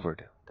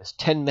recovered. There's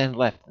 10 men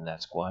left in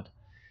that squad.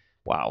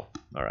 Wow.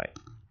 Alright.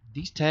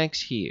 These tanks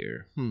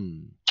here.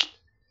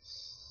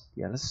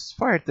 Yeah, let's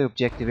fire at the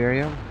objective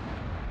area.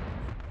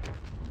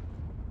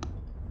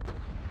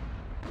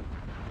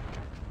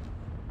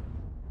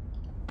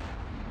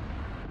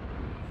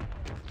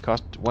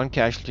 Cost one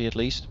casualty at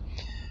least.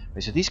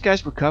 Okay, so these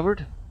guys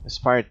recovered. Let's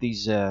fire at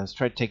these. Let's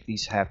try to take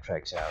these half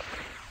tracks out.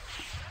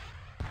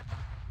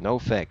 No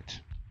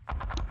effect.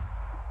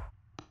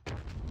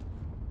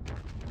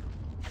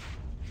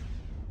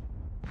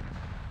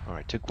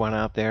 Alright, took one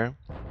out there.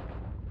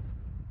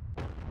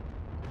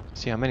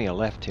 See how many are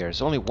left here.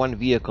 There's only one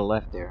vehicle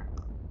left there.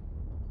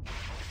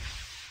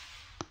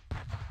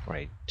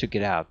 Right, took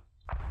it out.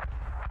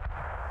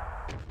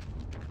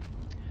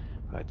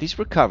 Alright, these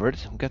recovered.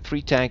 We've got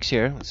 3 tanks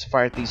here. Let's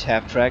fire at these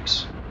half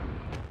tracks.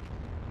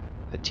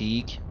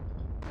 Fatigue.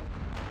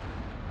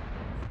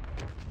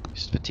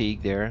 Just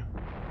fatigue there.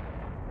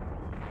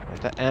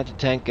 Right, that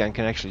anti-tank gun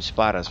can actually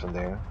spot us from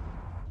there.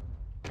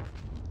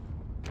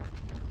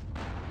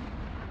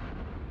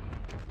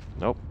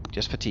 Nope,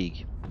 just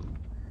fatigue.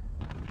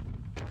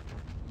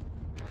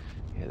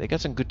 Yeah, they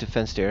got some good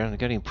defense there. They're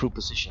getting improved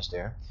positions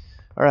there.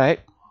 Alright.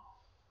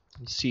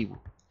 Let's see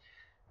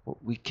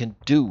what we can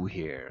do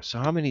here. So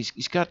how many?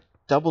 He's got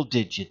double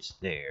digits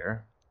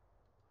there.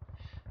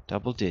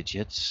 Double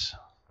digits.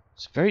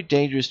 It's very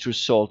dangerous to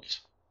assault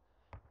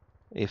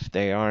if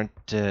they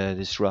aren't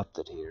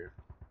disrupted here.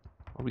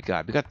 What we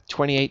got? We got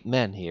 28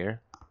 men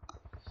here.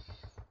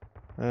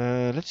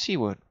 Let's see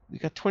what we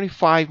got.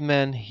 25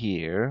 men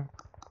here.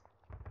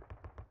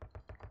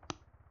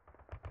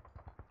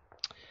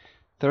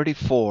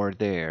 34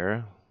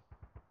 there.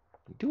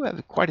 We do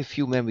have quite a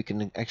few men we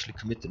can actually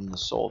commit an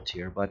assault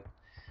here, but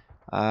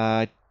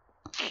I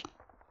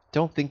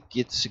don't think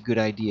it's a good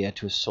idea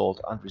to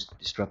assault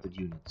undisrupted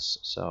units.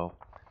 So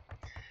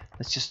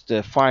let's just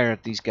fire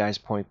at these guys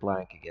point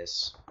blank, I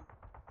guess.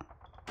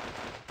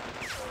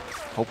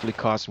 Hopefully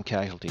cause some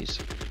casualties.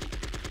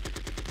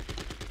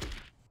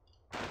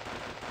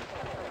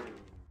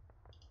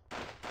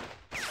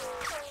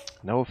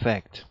 No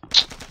effect.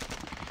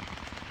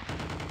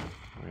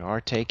 We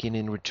are taking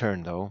in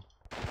return though.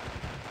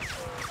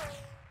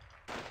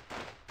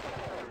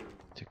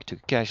 Took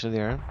a casualty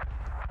there.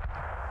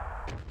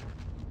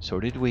 So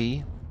did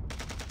we.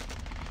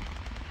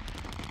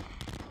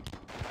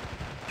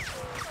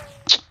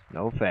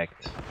 No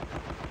effect.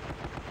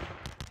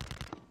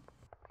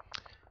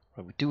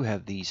 But we do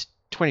have these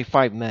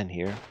 25 men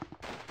here.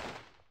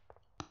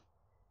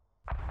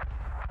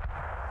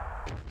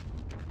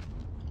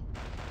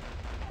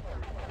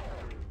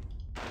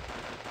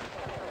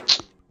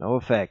 No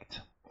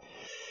effect.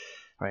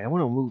 Alright, I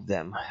want to move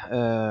them.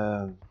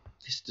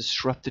 This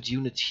disrupted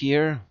unit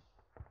here.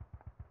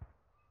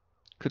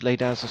 Could lay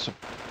down some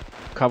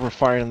cover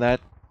fire on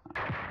that.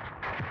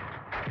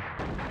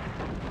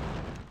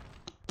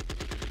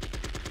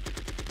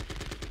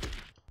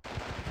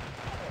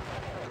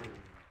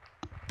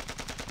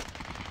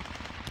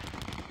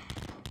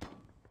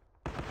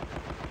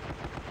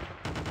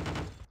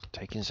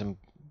 Taking some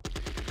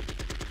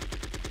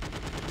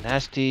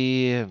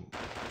nasty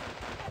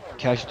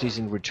casualties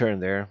in return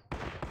there.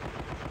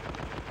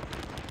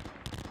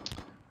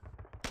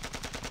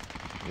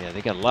 Yeah,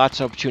 they got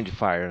lots of opportunity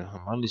fire.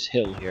 I'm on this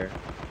hill here.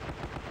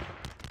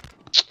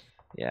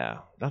 Yeah,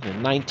 down to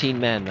 19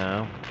 men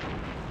now.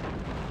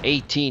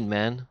 18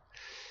 men.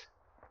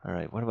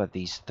 Alright, what about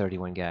these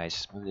 31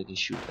 guys? Maybe they can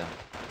shoot them.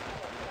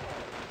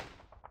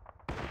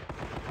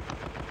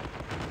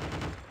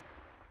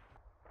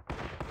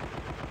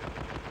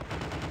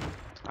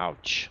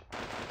 Ouch.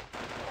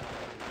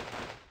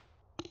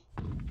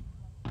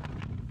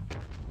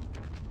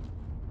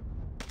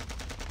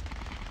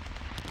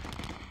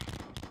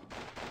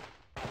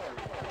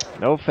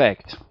 No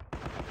effect.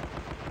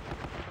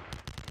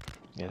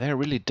 Yeah, they're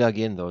really dug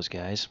in, those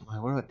guys.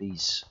 What about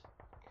these?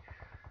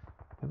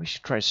 Maybe we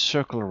should try to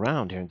circle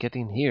around here and get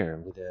in here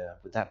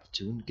with that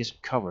platoon. Get some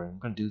cover. I'm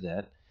gonna do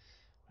that.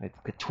 Right,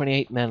 we've got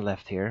 28 men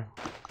left here.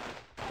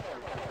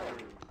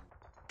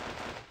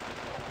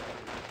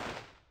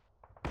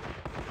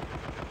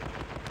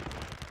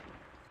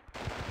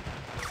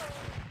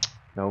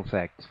 No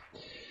effect.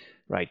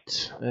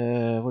 Right.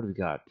 What do we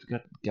got? We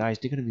got guys.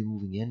 They're gonna be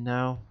moving in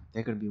now.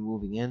 They're gonna be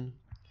moving in.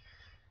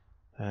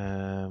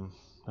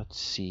 Let's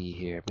see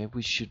here. Maybe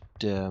we should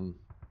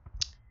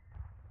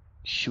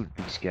shoot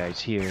these guys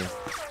here.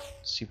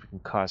 See if we can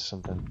cause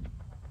something.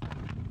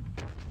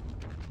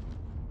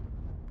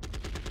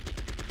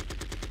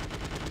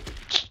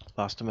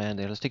 Lost a man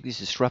there. Let's take these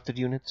disrupted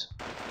units.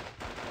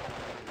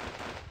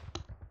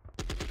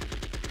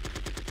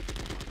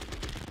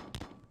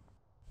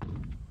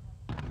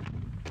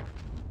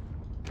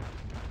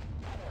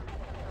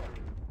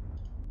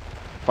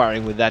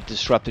 Firing with that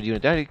disrupted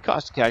unit. That it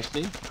cost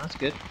casualty. That's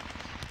good.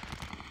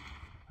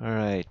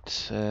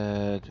 Alright.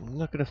 I'm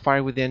not gonna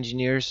fire with the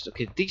engineers.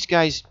 Okay, these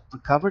guys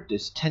recovered.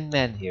 There's 10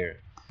 men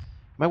here.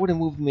 Might want to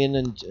move them in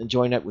and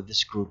join up with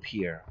this group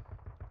here.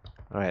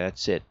 Alright,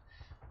 that's it.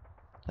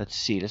 Let's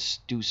see. Let's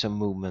do some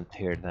movement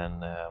here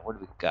then. What do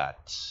we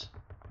got?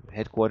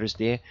 Headquarters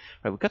there.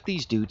 Alright, we got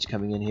these dudes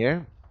coming in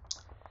here.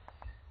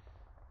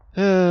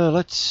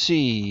 Let's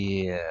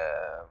see.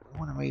 We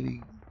want to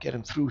maybe get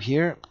them through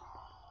here.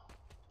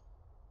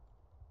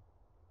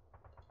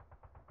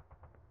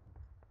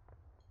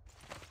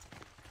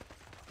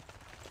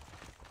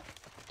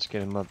 Let's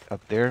get them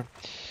up there.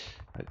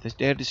 Right,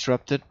 they're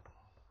disrupted.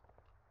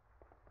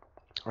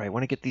 Alright, I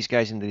want to get these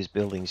guys into these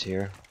buildings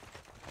here.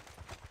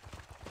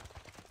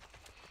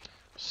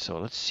 So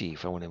let's see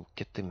if I want to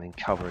get them in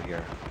cover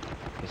here.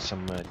 Get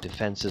some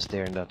defenses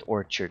there in that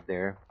orchard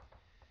there.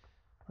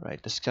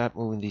 Alright, let's start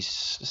moving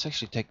these. Let's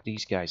actually take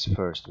these guys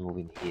first and move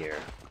in here.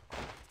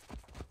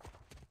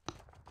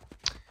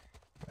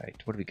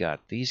 Right, what do we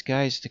got? These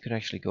guys, they could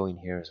actually go in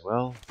here as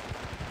well.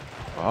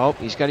 Oh,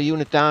 he's got a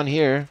unit down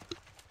here.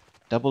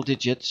 Double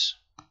digits.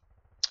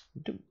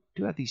 We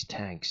do have these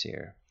tanks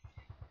here.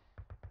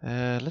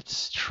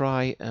 Let's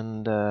try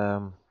and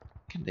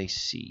can they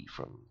see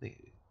from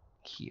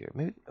here?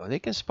 Maybe they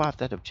can spot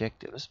that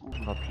objective. Let's move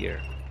them up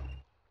here.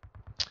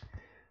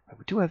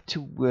 We do have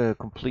two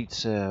complete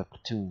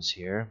platoons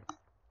here.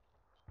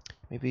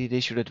 Maybe they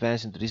should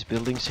advance into these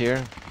buildings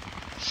here.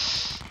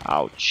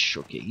 Ouch.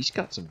 Okay, he's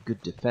got some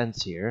good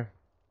defense here.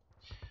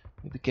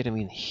 Maybe get him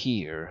in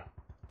here.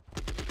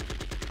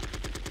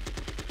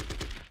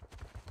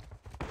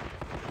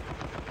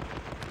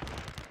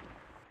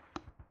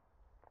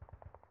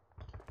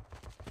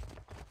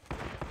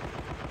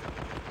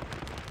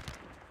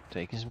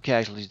 Taking some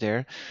casualties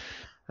there.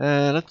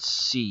 Let's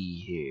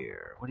see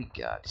here. What do you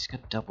got? He's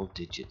got double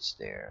digits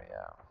there,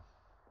 yeah.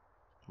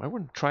 I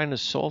wouldn't try an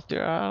assault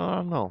there. I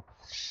don't know.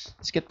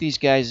 Let's get these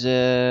guys,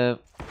 if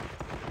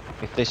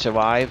they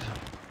survive,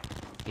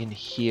 in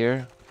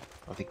here.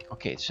 Oh,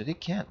 okay, so they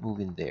can't move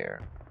in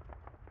there.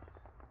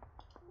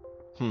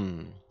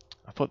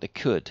 I thought they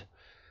could.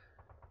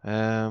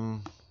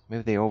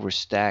 Maybe they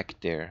overstacked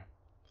there.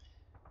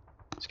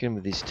 Let's get them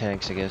with these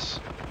tanks, I guess.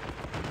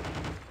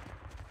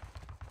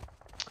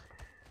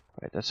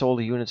 Right, that's all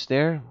the units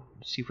there.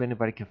 Let's see if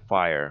anybody can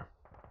fire.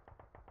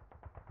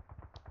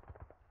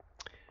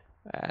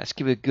 Let's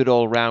give it a good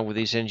all round with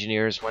these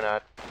engineers. Why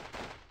not?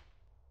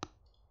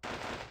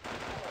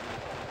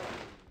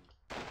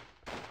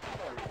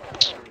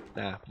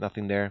 Nah,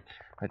 nothing there.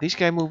 Right, these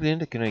guys moved in.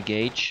 They can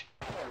engage.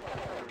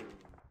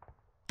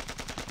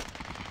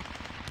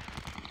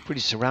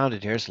 Pretty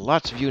surrounded here. There's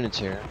lots of units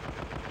here.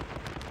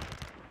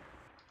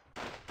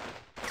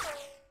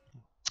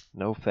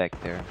 No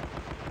effect there.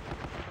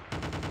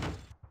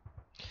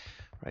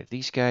 Right,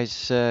 these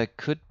guys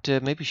could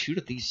maybe shoot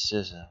at these.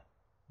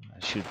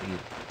 Should be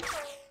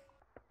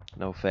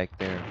no effect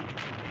there.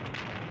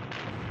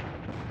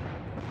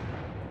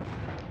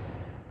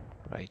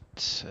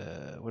 Right,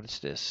 what is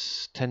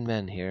this? 10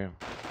 men here.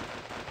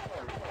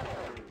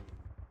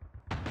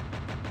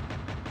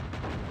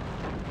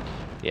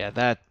 Yeah,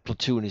 that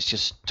platoon is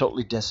just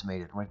totally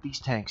decimated. Right, these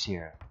tanks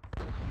here.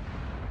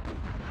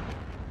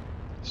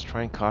 Let's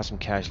try and cause some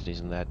casualties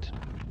in that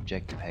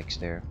objective hex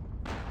there.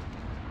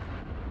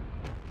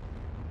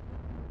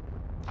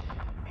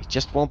 It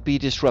just won't be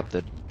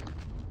disrupted.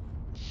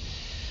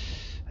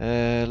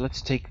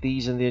 Let's take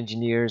these and the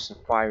engineers and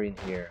fire in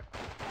here.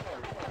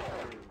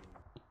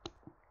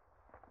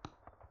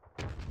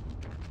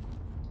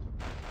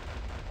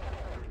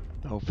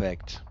 No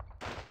effect.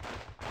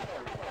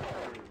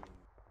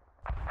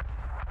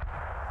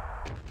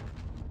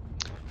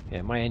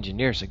 Yeah, my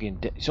engineers again.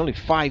 There's only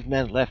 5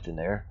 men left in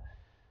there.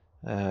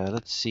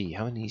 Let's see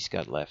how many he's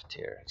got left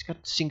here. He's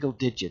got single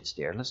digits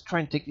there. Let's try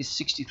and take these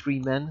 63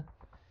 men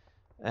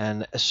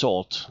and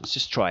assault. Let's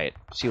just try it.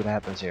 See what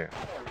happens here.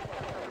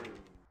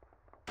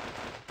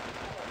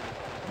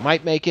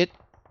 Might make it.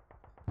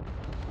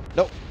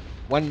 Nope.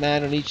 1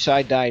 man on each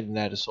side died in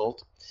that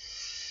assault.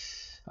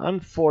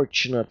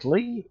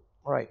 Unfortunately.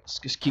 Right, let's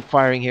just keep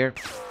firing here.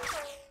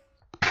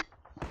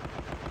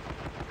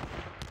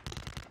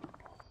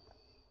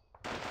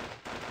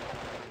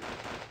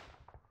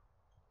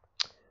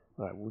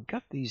 Alright, we've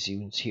got these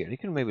units here. They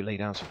can maybe lay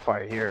down some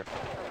fire here.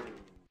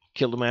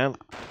 Killed a man.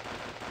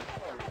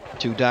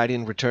 2 died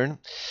in return.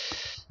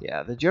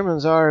 Yeah, the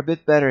Germans are a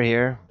bit better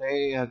here.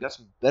 They got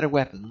some better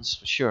weapons,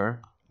 for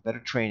sure. Better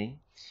training.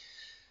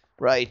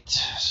 Right,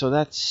 so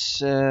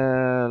that's...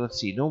 let's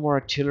see, no more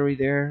artillery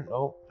there.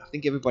 Oh, I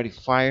think everybody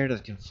fired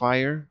that can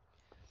fire.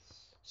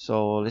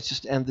 So let's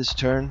just end this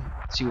turn.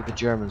 See what the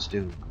Germans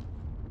do.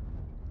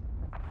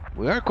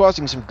 We are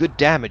causing some good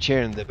damage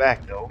here in the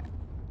back, though.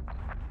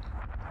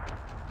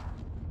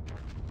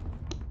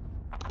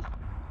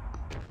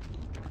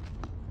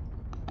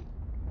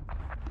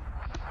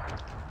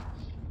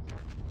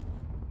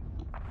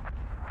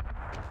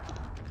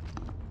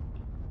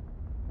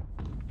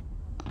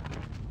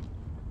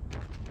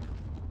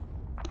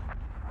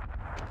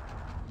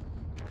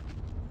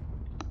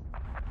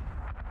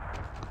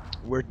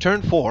 We're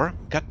turn 4.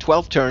 Got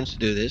 12 turns to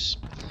do this.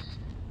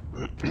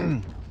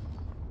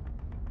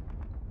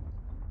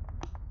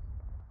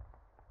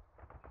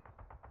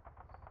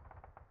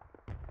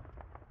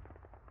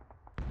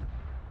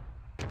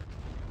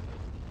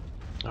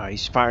 Alright,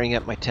 he's firing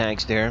at my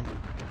tanks there.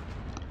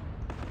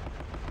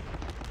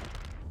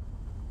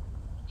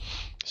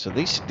 So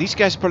these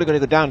guys are probably going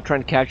to go down and try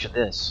and capture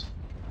this.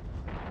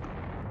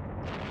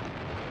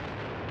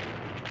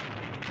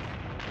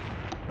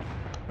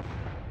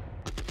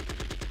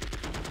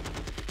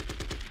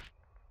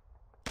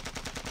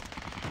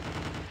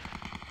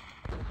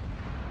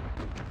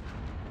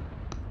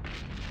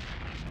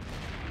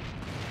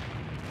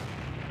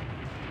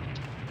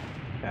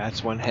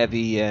 That's one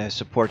heavy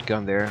support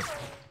gun there.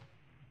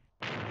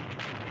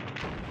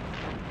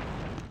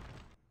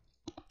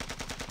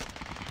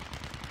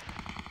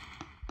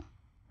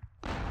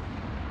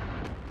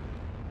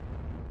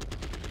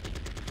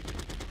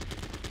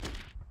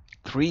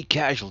 Three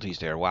casualties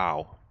there,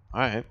 wow.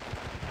 Alright.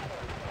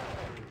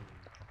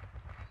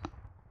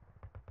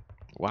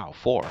 Wow,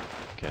 4.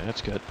 Okay,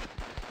 that's good.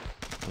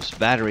 Those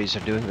batteries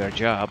are doing their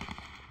job.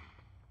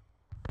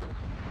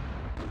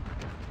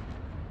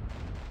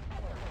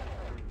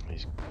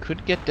 These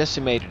could get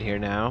decimated here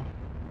now.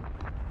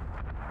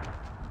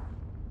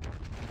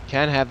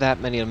 Can't have that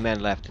many men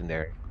left in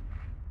there.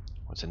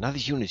 What's another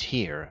unit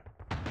here?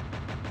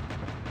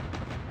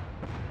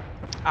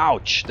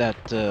 Ouch! That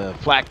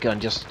flak gun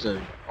just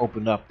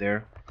opened up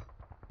there.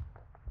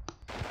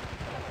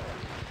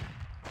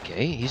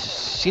 Okay, he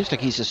seems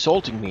like he's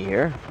assaulting me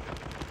here.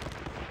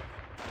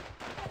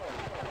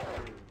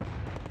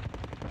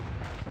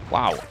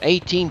 Wow,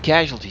 18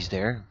 casualties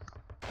there.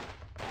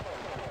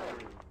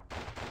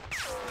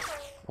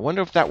 I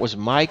wonder if that was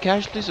my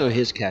casualties or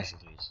his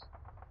casualties.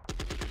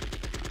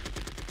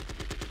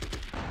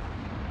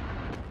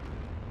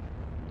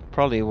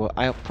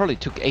 I probably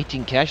took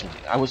 18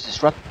 casualties. I was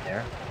disrupted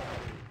there.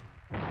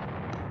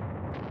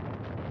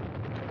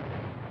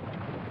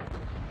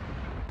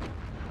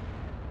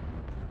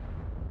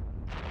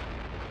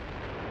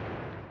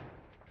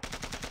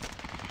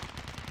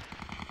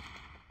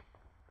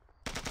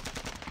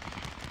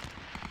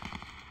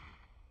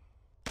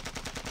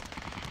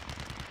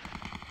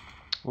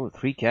 Oh,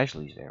 3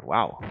 casualties there.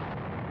 Wow.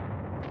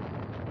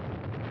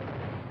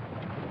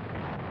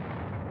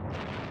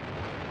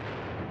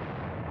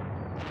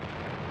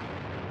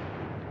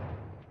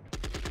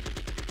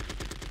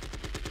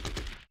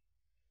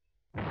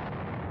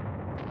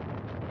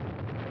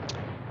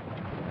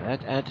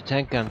 That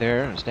anti-tank gun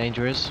there is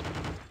dangerous.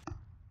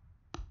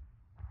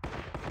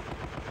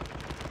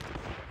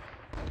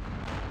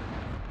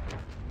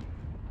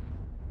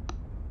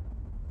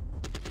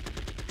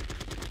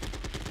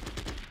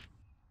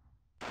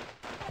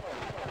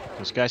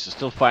 Those guys are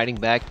still fighting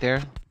back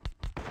there.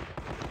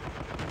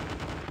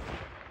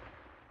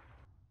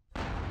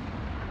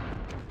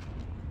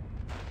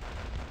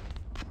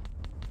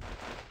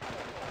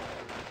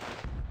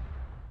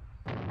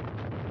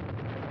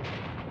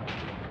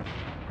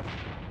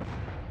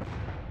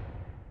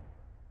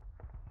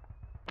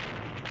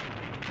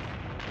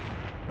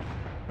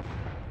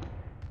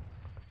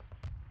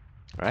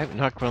 Alright, we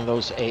knocked one of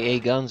those AA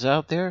guns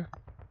out there.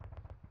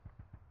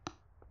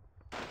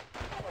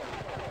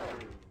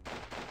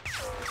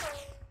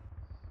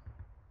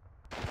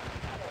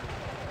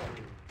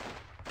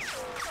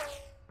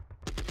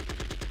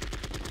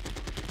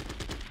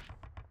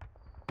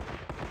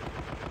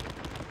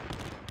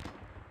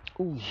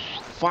 Ooh,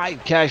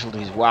 5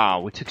 casualties.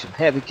 Wow, we took some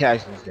heavy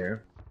casualties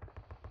there.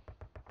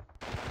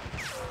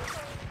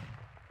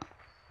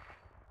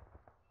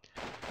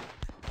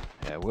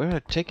 Yeah, we're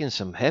taking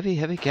some heavy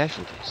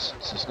casualties.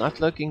 This is not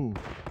looking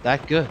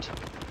that good.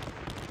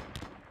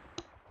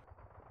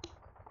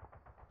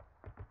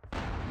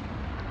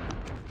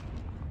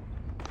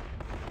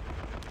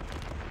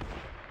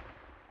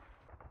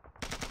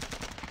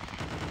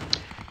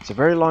 It's a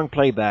very long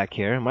playback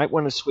here. I might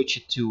want to switch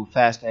it to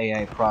fast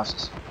AI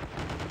processing.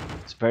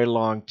 It's very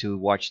long to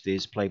watch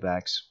these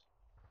playbacks.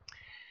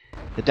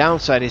 The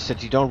downside is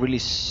that you don't really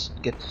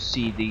get to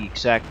see the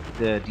exact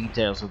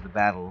details of the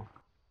battle.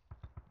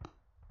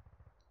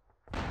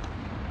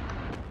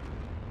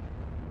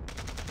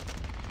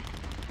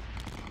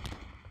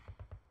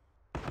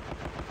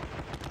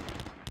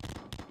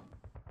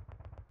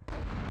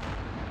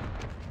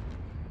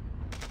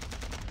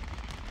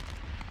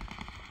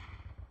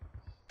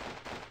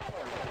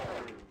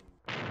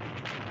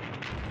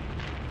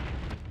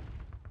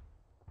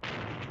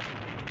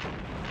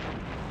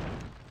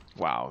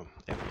 Wow.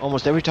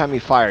 Almost every time he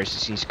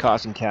fires, he's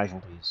causing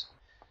casualties.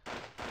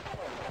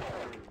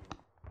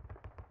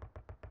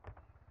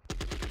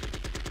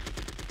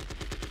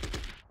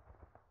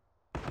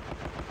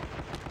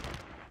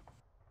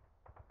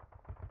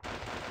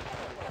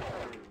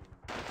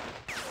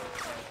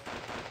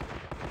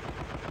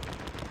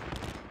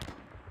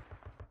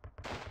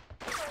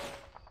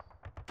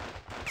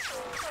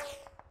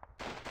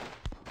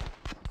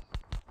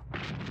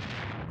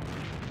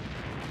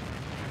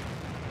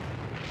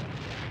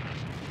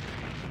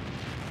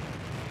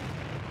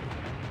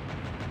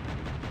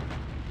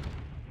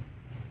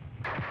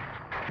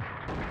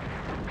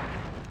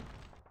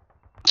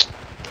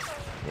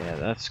 Yeah,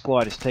 that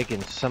squad is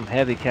taking some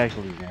heavy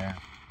casualties there.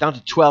 Down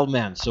to 12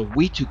 men, so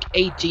we took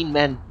 18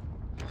 men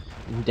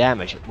in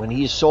damage. When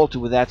he assaulted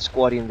with that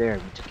squad in there,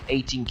 we took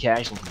 18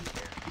 casualties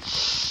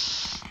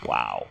there.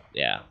 Wow,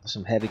 yeah,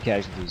 some heavy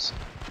casualties.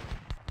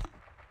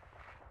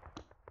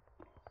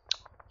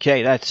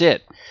 Okay, that's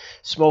it.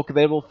 Smoke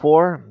available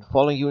 4. The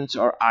following units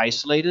are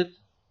isolated.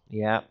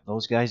 Yeah,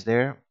 those guys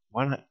there.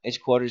 1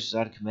 headquarters is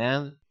out of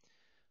command.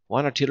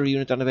 1 artillery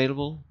unit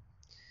unavailable.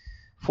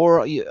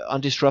 4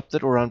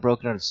 undisrupted or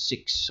unbroken out of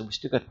 6. So we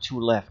still got 2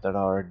 left that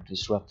are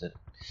disrupted.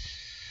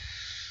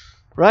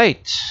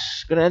 Right.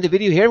 Gonna end the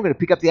video here. I'm gonna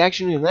pick up the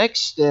action in the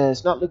next.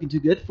 It's not looking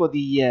too good for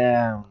the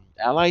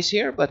allies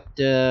here, but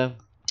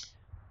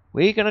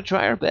we're gonna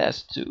try our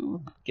best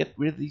to get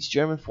rid of these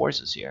German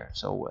forces here.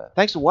 So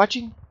thanks for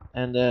watching,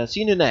 and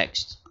see you in the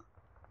next.